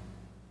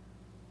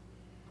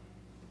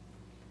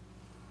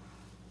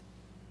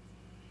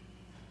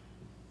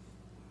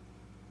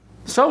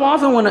 So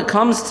often when it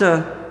comes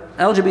to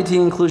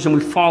LGBT inclusion,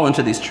 we fall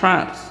into these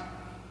traps.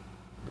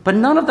 But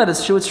none of that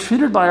is true. It's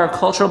fueled by our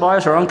cultural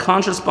bias, our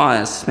unconscious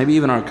bias, maybe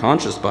even our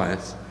conscious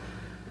bias.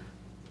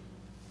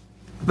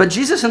 But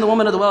Jesus and the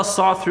woman at the well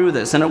saw through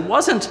this, and it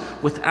wasn't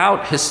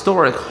without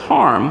historic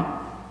harm.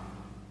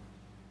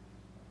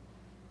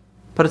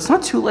 But it's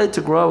not too late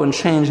to grow and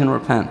change and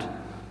repent.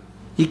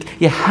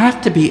 You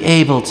have to be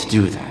able to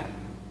do that.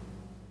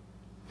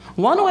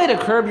 One way to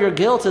curb your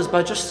guilt is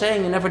by just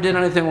saying you never did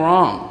anything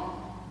wrong.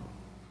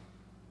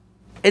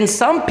 And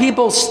some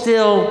people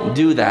still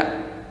do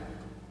that.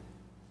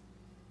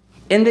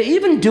 And they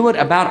even do it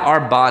about our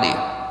body.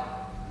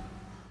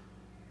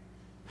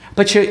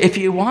 But if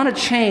you want to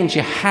change,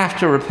 you have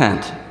to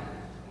repent.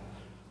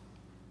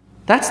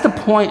 That's the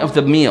point of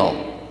the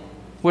meal.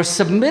 We're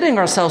submitting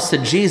ourselves to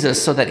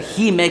Jesus so that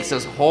he makes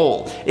us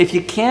whole. If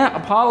you can't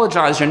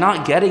apologize, you're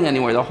not getting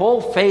anywhere. The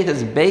whole faith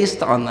is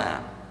based on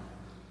that.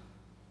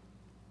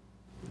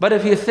 But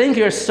if you think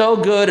you're so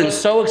good and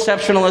so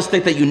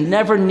exceptionalistic that you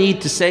never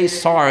need to say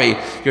sorry,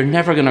 you're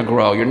never going to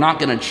grow. You're not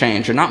going to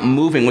change. You're not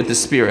moving with the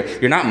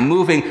Spirit. You're not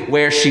moving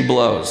where she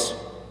blows.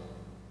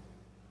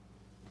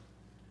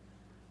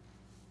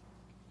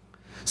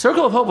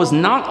 Circle of Hope was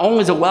not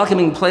always a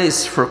welcoming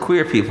place for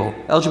queer people.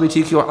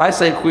 LGBTQ, I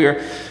say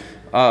queer,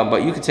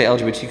 but you could say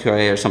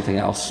LGBTQIA or something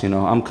else.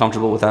 I'm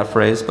comfortable with that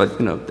phrase, but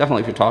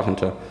definitely if you're talking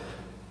to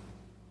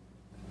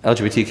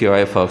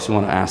LGBTQIA folks, you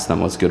want to ask them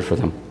what's good for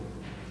them.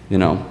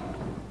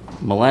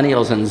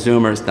 Millennials and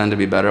Zoomers tend to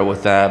be better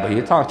with that, but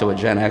you talk to a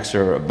Gen Xer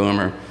or a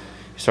Boomer,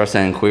 you start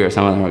saying queer,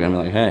 some of them are going to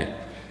be like, hey,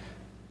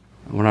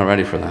 we're not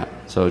ready for that.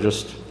 So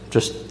just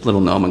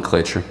little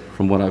nomenclature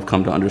from what I've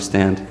come to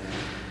understand.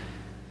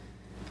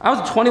 I was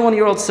a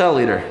 21-year-old cell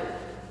leader.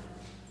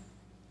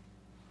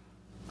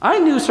 I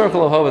knew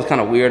Circle of Hope was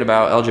kind of weird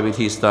about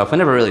LGBT stuff. I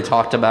never really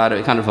talked about it.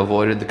 I kind of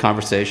avoided the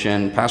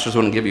conversation. Pastors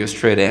wouldn't give you a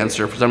straight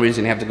answer. For some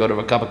reason, you have to go to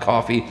a cup of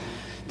coffee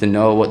to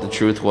know what the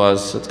truth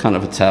was. It's kind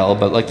of a tell,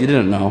 but like you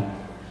didn't know.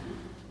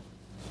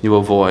 You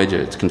avoid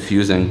it. It's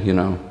confusing,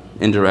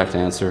 indirect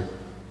answer.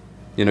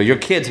 Your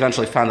kids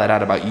eventually found that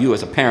out about you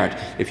as a parent.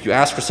 If you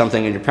ask for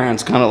something and your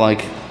parents kind of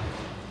like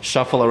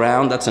shuffle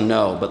around, that's a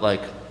no. But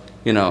like,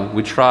 we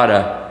try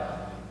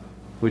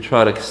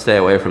to stay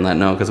away from that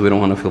no because we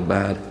don't want to feel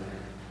bad.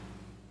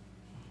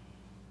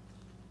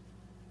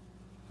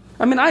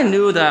 I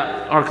knew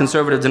that our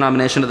conservative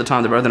denomination at the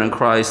time, the Brethren in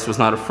Christ, was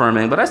not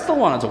affirming, but I still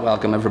wanted to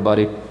welcome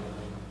everybody.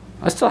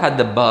 I still had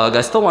the bug.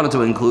 I still wanted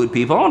to include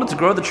people. I wanted to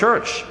grow the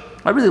church.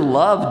 I really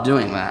loved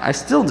doing that. I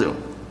still do.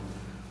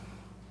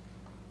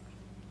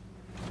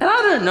 And I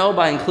didn't know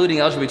by including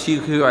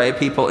LGBTQIA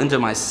people into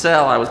my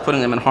cell, I was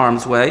putting them in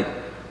harm's way.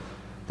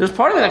 There's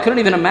part of me that couldn't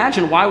even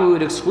imagine why we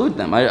would exclude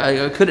them.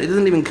 It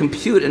didn't even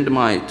compute into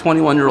my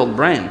 21-year-old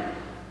brain.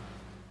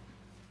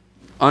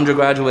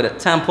 Undergraduate at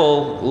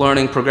Temple,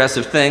 learning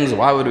progressive things.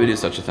 Why would we do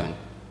such a thing?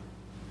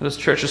 This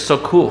church is so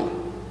cool.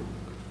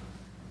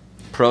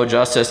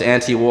 Pro-justice,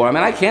 anti-war.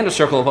 I came to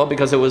Circle of Hope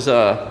because it was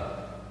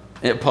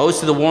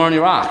opposed to the war in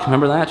Iraq.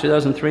 Remember that?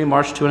 2003,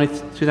 March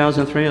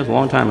 2003? It was a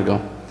long time ago.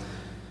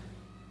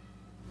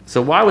 So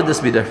why would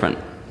this be different?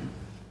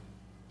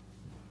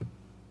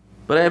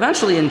 But I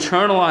eventually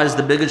internalized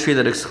the bigotry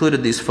that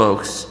excluded these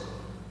folks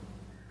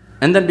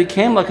and then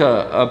became like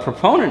a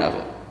proponent of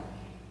it.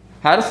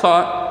 Had a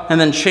thought, and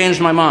then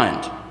changed my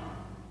mind.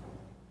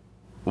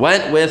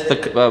 Went with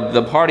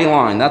the party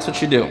line. That's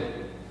what you do.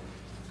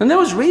 And there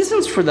was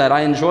reasons for that. I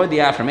enjoyed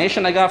the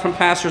affirmation I got from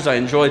pastors. I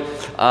enjoyed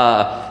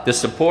the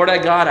support I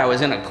got. I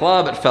was in a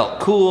club. It felt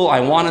cool. I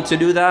wanted to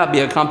do that, be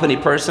a company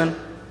person.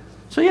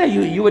 So yeah,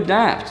 you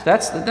adapt.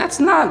 That's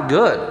not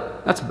good.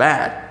 That's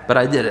bad. But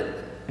I did it.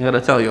 I got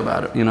to tell you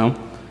about it, And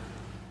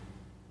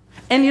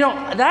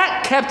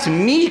that kept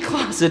me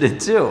closeted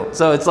too.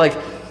 So it's like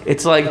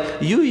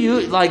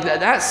you like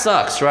that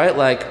sucks, right?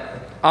 Like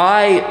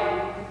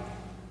I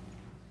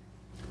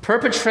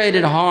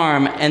perpetrated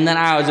harm and then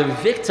I was a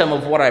victim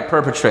of what I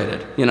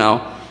perpetrated,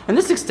 And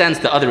this extends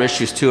to other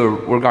issues too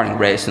regarding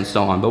race and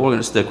so on, but we're going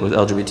to stick with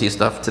LGBT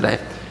stuff today.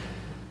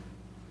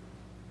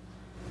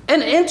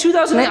 And in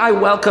 2008, I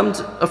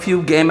welcomed a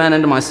few gay men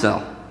into my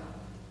cell.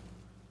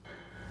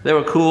 They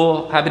were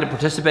cool, happy to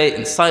participate,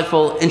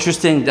 insightful,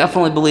 interesting,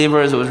 definitely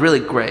believers. It was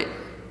really great.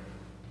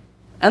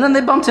 And then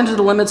they bumped into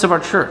the limits of our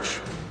church.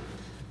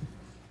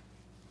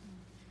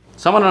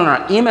 Someone on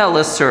our email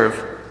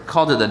listserv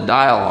called it the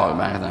dialogue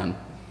back then.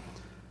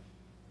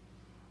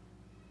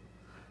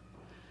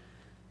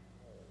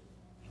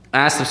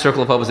 Asked if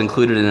Circle of Hope was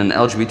included in an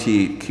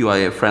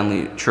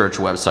LGBTQIA-friendly church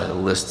website that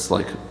lists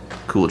like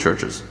cool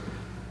churches,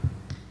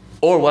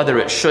 or whether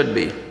it should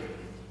be.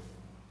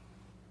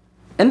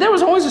 And there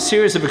was always a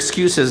series of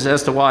excuses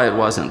as to why it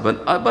wasn't,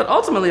 but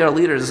ultimately our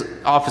leaders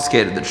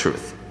obfuscated the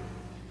truth.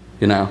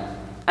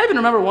 I even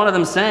remember one of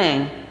them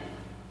saying,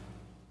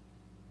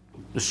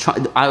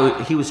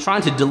 he was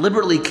trying to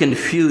deliberately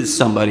confuse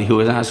somebody who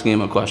was asking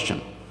him a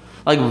question.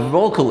 Like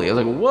vocally. I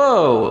was like,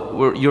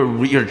 whoa,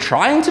 you're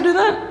trying to do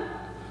that?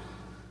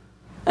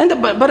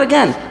 But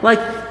again, like,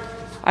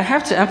 I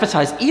have to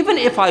emphasize, even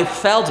if I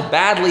felt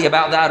badly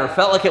about that or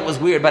felt like it was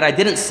weird, but I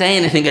didn't say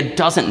anything, it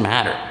doesn't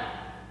matter.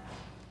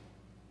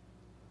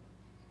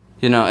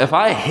 If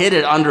I hid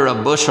it under a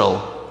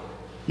bushel,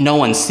 no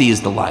one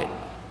sees the light.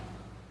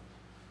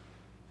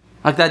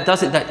 Like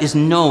that is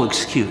no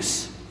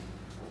excuse.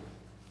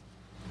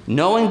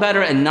 Knowing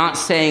better and not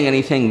saying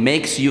anything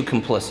makes you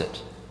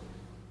complicit.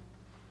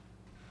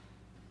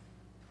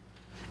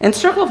 And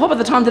Circle of Hope at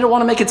the time didn't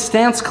want to make its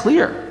stance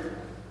clear.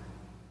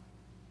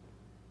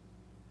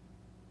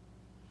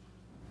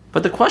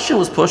 But the question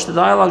was pushed, the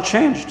dialogue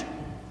changed.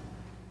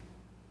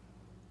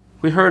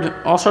 We heard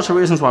all sorts of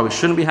reasons why we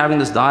shouldn't be having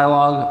this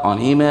dialogue on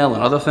email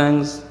and other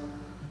things.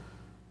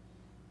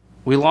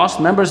 We lost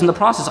members in the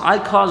process. I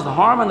caused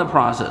harm in the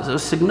process. It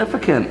was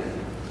significant.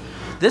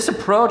 This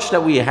approach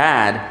that we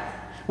had,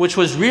 which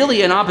was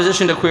really in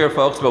opposition to queer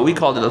folks, but we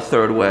called it a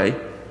third way,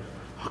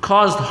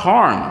 caused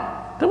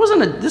harm.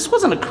 This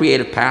wasn't a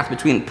creative path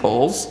between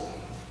poles.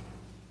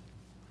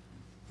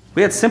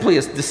 We had simply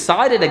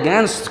decided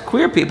against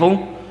queer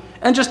people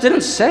and just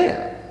didn't say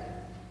it.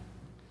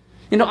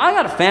 I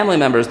got family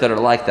members that are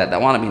like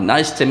that want to be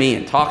nice to me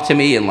and talk to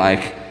me and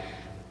like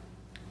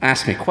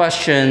ask me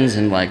questions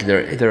and like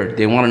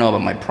they want to know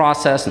about my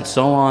process and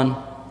so on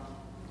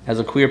as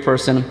a queer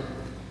person.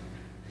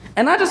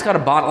 And I just got to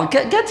bottle and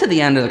get to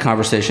the end of the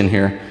conversation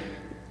here.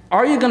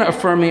 Are you going to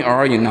affirm me or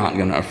are you not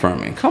going to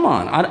affirm me? Come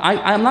on.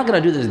 I'm not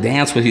going to do this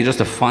dance with you just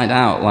to find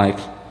out like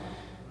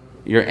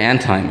you're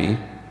anti me.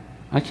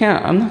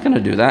 I'm not going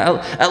to do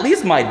that. At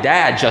least my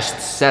dad just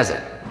says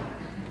it.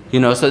 He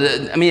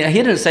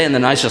didn't say it in the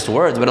nicest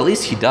words, but at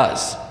least he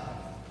does.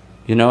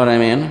 You know what I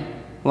mean?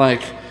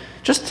 Like,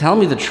 just tell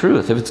me the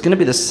truth. If it's going to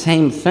be the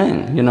same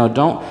thing,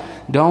 don't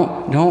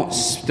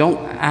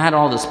add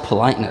all this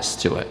politeness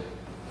to it.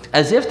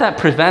 As if that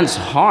prevents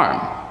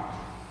harm.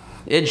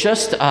 It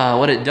just,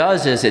 what it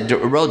does is it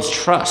erodes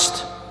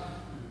trust.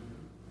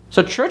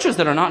 So churches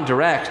that are not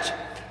direct,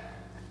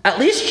 at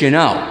least you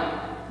know.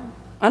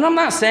 And I'm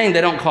not saying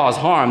they don't cause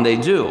harm, they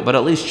do, but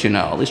at least you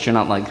know. At least you're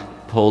not like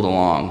pulled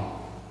along.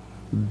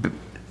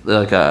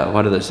 Like,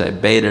 what do they say?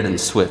 Baited and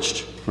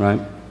switched,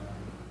 right?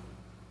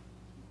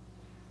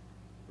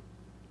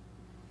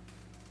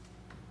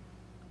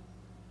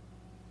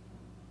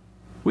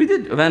 We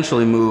did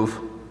eventually move,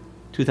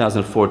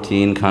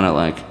 2014, kind of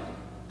like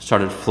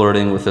started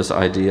flirting with this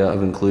idea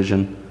of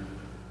inclusion.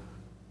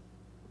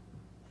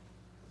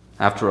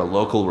 After a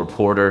local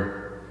reporter,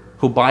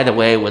 who, by the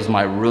way, was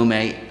my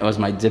roommate, was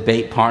my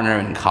debate partner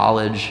in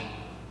college.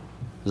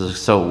 It was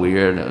so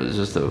weird. It was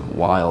just a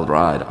wild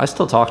ride. I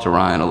still talk to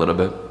Ryan a little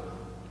bit.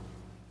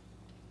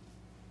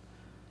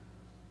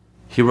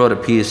 He wrote a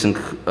piece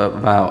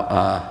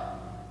about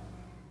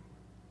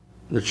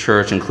the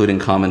church, including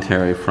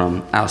commentary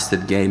from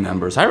ousted gay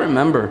members. I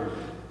remember,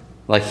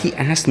 like, he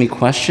asked me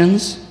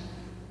questions,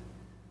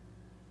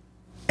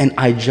 and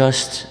I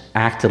just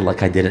acted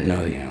like I didn't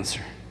know the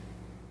answer.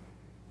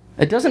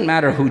 It doesn't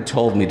matter who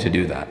told me to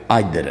do that.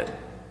 I did it.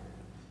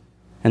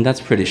 And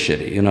that's pretty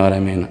shitty, you know what I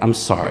mean? I'm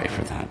sorry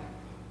for that.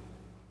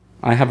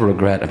 I have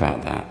regret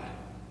about that.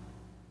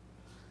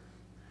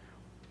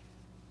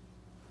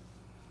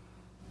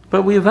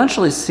 But we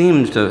eventually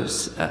seemed to,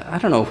 I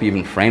don't know if we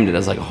even framed it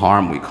as like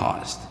harm we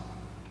caused.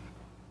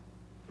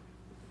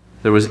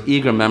 There was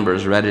eager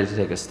members ready to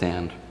take a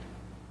stand.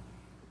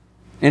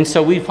 And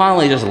so we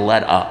finally just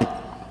let up.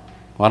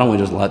 Why don't we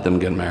just let them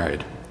get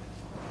married?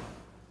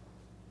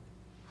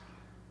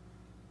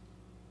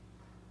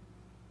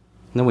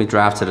 And then we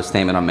drafted a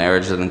statement on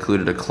marriage that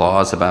included a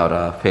clause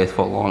about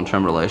faithful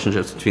long-term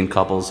relationships between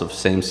couples of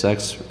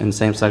same-sex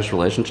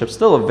relationships.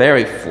 Still a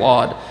very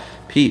flawed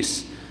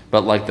piece,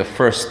 but like the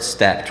first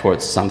step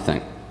towards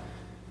something.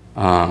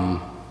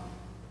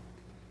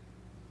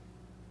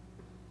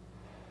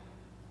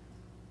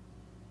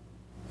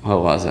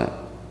 What was it?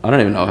 I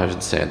don't even know if I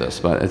should say this,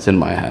 but it's in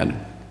my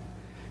head.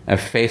 A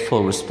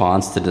faithful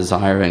response to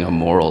desiring a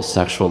moral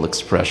sexual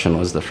expression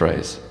was the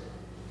phrase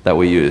that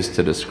we used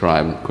to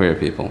describe queer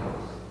people.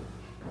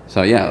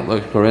 So yeah,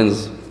 look,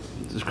 Corinne's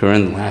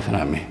laughing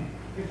at me.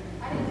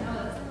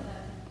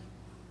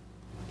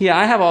 Yeah,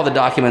 I have all the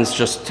documents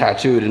just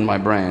tattooed in my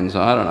brain, so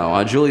I don't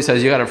know. Julie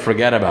says you got to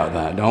forget about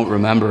that. Don't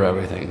remember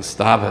everything.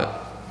 Stop it.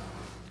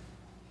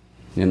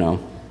 You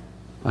know,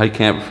 I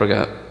can't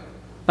forget.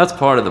 That's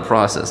part of the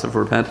process of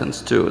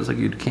repentance too. It's like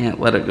you can't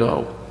let it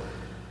go.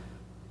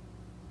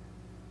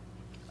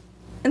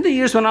 In the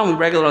years went on, we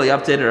regularly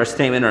updated our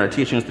statement and our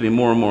teachings to be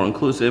more and more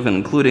inclusive, and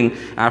including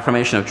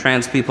affirmation of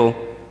trans people.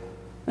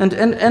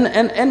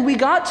 And we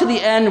got to the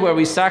end where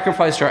we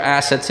sacrificed our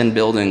assets and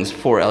buildings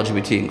for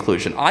LGBT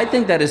inclusion. I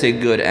think that is a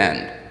good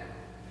end.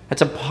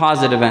 That's a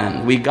positive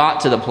end. We got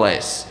to the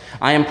place.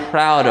 I am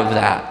proud of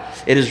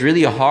that. It is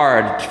really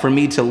hard for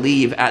me to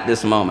leave at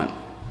this moment.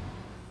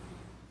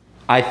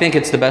 I think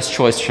it's the best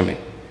choice for me.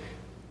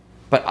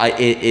 But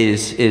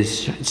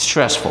it's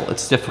stressful,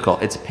 it's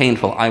difficult, it's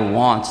painful. I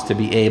want to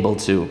be able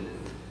to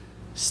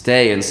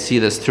stay and see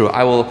this through.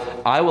 I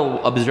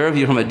will observe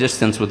you from a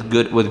distance with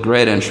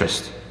great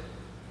interest.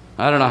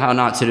 I don't know how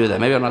not to do that.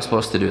 Maybe I'm not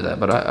supposed to do that,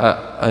 but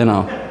I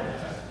know.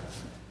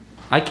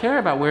 I care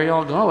about where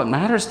y'all go. It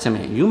matters to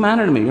me. You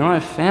matter to me. You're my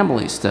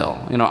family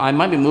still. You know, I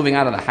might be moving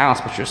out of the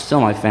house, but you're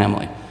still my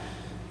family.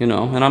 You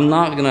know, and I'm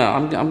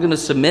gonna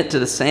submit to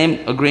the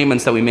same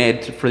agreements that we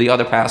made for the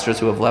other pastors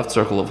who have left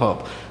Circle of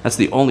Hope. That's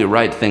the only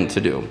right thing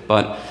to do.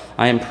 But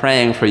I am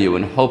praying for you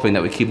and hoping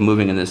that we keep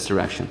moving in this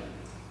direction.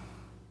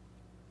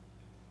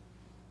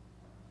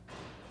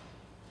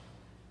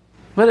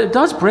 But it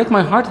does break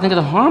my heart to think of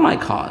the harm I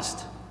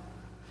caused.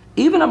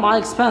 Even at my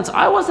expense,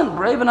 I wasn't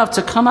brave enough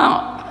to come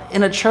out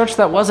in a church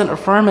that wasn't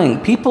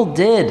affirming. People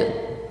did.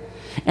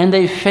 And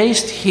they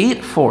faced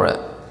heat for it.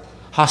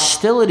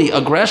 Hostility,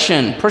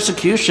 aggression,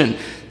 persecution.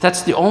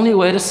 That's the only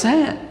way to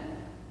say it.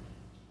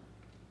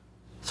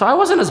 So I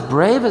wasn't as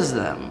brave as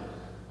them.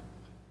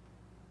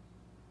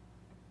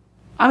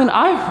 I mean,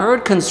 I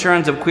heard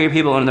concerns of queer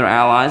people and their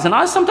allies, and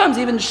I sometimes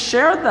even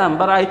shared them,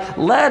 but I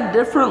led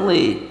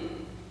differently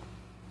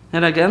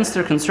and against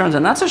their concerns,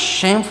 and that's a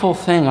shameful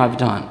thing I've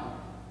done.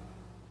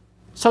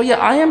 So yeah,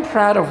 I am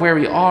proud of where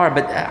we are,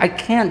 but I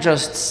can't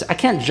just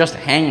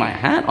hang my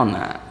hat on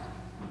that.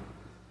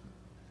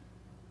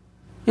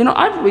 You know,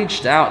 I've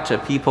reached out to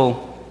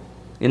people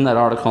in that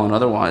article and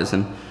otherwise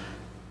and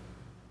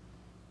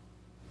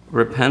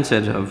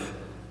repented of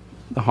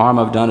the harm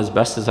I've done as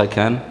best as I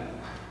can.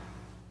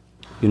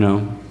 You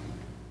know,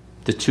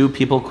 the two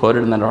people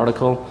quoted in that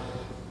article,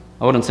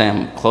 I wouldn't say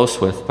I'm close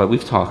with, but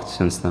we've talked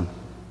since then.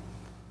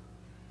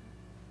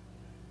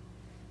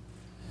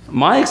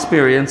 My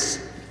experience,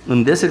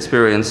 and this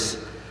experience,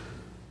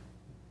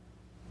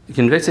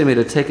 convicted me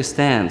to take a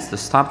stance, to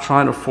stop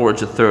trying to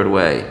forge a third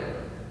way.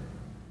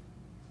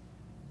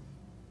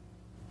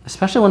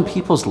 Especially when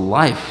people's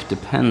life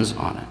depends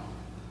on it.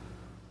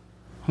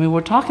 I mean,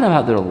 we're talking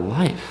about their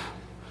life.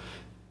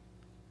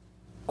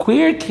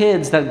 Queer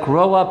kids that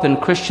grow up in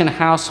Christian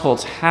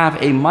households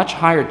have a much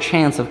higher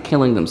chance of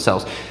killing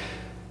themselves.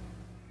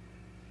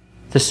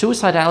 The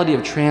suicidality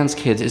of trans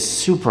kids is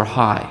super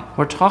high.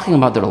 We're talking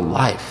about their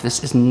life.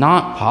 This is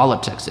not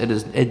politics.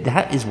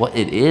 That is what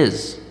it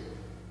is.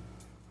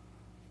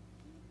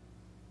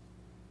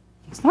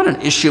 It's not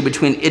an issue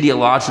between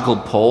ideological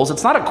poles.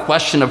 It's not a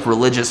question of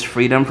religious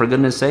freedom, for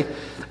goodness sake.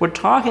 We're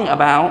talking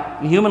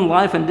about human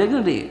life and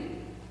dignity.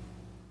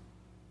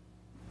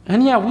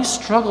 And yeah, we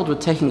struggled with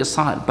taking a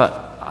side,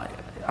 but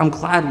I'm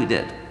glad we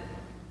did.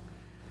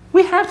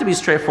 We have to be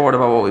straightforward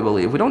about what we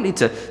believe. We don't need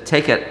to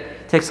take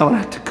someone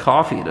out to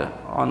coffee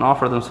and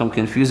offer them some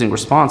confusing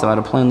response about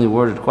a plainly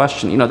worded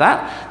question.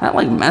 That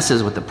like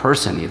messes with the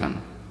person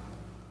even.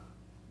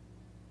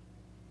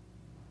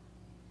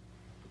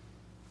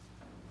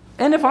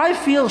 And if I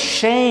feel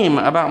shame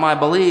about my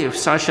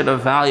beliefs, I should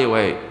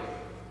evaluate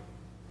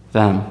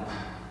them.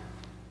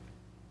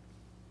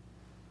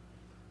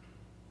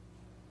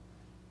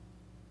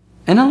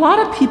 And a lot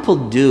of people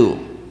do,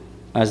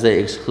 as they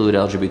exclude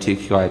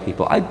LGBTQI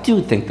people. I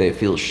do think they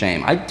feel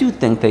shame. I do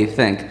think they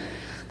think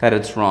that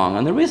it's wrong.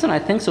 And the reason I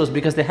think so is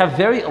because they have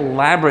very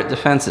elaborate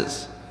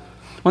defenses.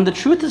 When the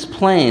truth is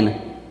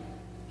plain,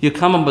 you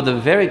come up with a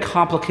very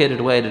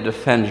complicated way to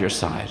defend your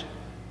side,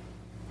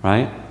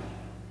 right?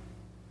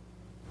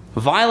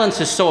 Violence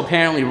is so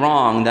apparently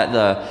wrong that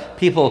the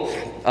people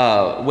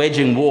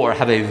waging war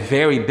have a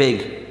very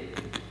big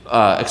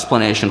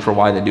explanation for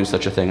why they do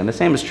such a thing. And the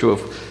same is true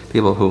of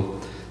people who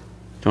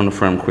don't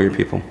affirm queer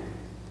people.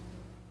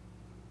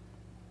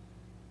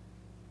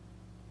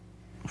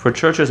 For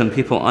churches and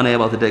people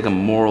unable to take a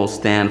moral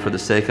stand for the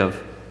sake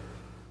of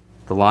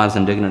the lives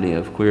and dignity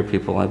of queer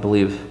people, I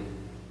believe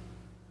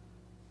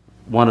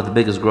one of the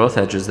biggest growth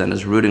edges then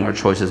is rooting our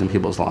choices in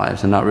people's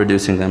lives and not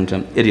reducing them to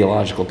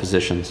ideological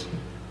positions.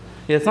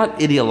 It's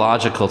not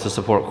ideological to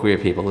support queer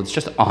people, it's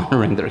just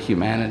honoring their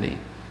humanity.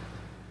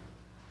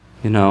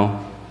 And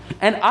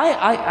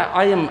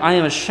I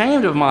am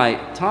ashamed of my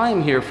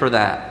time here for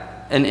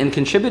that and in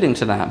contributing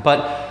to that,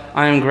 but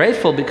I am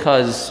grateful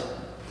because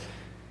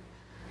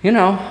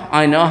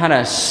I know how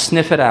to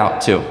sniff it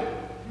out too.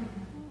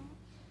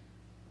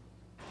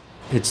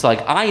 It's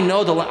like I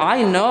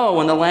know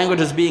when the language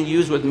is being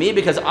used with me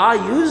because I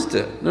used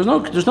it.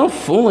 There's no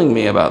fooling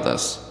me about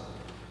this.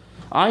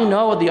 I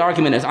know what the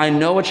argument is. I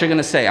know what you're going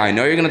to say. I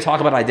know you're going to talk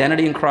about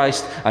identity in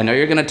Christ. I know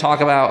you're going to talk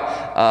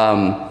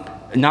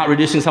about not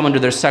reducing someone to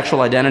their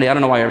sexual identity. I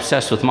don't know why you're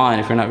obsessed with mine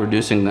if you're not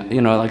reducing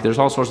that. There's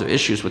all sorts of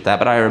issues with that.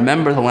 But I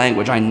remember the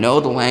language. I know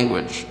the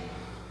language.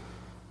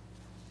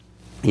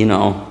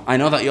 I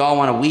know that you all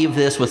want to weave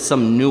this with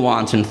some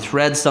nuance and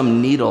thread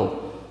some needle.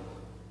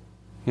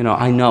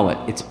 I know it.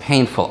 It's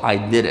painful. I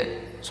did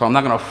it. So I'm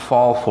not going to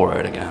fall for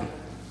it again.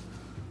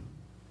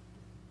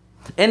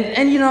 And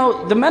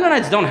the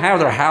Mennonites don't have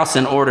their house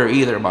in order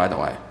either, by the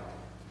way.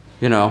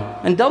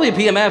 And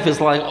WPMF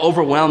is like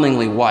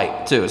overwhelmingly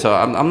white too. So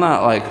I'm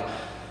not like,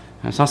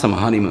 it's not some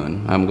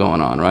honeymoon I'm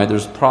going on, right?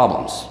 There's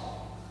problems.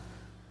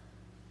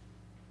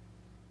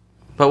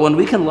 But when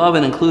we can love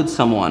and include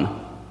someone,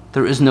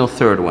 there is no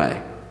third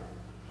way.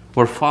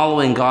 We're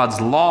following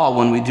God's law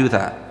when we do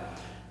that.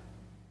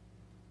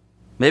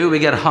 Maybe we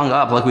get hung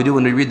up like we do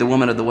when we read the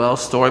woman at the well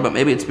story, but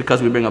maybe it's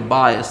because we bring a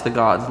bias to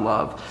God's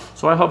love.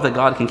 So I hope that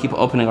God can keep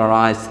opening our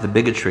eyes to the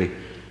bigotry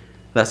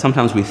that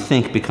sometimes we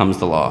think becomes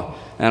the law.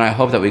 And I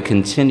hope that we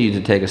continue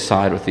to take a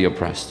side with the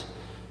oppressed.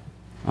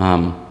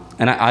 And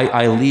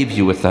I leave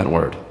you with that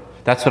word.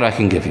 That's what I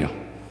can give you.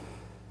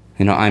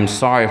 I'm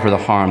sorry for the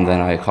harm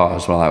that I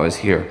caused while I was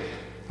here.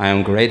 I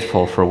am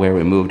grateful for where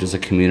we moved as a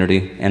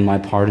community and my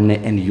part in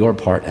it and your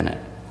part in it.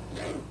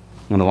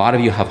 And a lot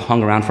of you have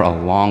hung around for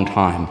a long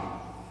time.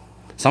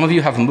 Some of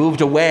you have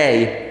moved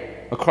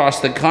away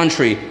across the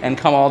country and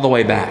come all the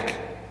way back.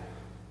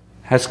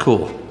 That's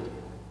cool.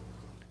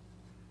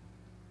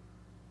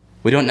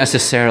 We don't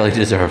necessarily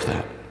deserve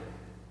that,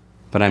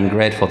 but I'm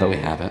grateful that we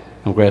have it.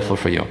 I'm grateful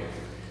for you.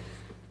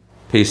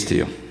 Peace to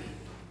you.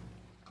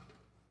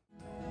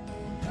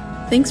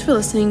 Thanks for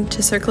listening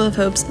to Circle of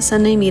Hope's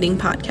Sunday Meeting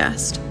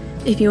podcast.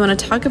 If you want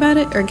to talk about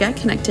it or get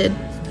connected,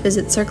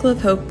 visit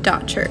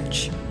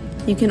circleofhope.church.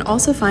 You can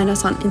also find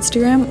us on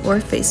Instagram or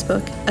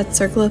Facebook at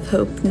Circle of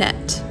Hope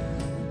Net.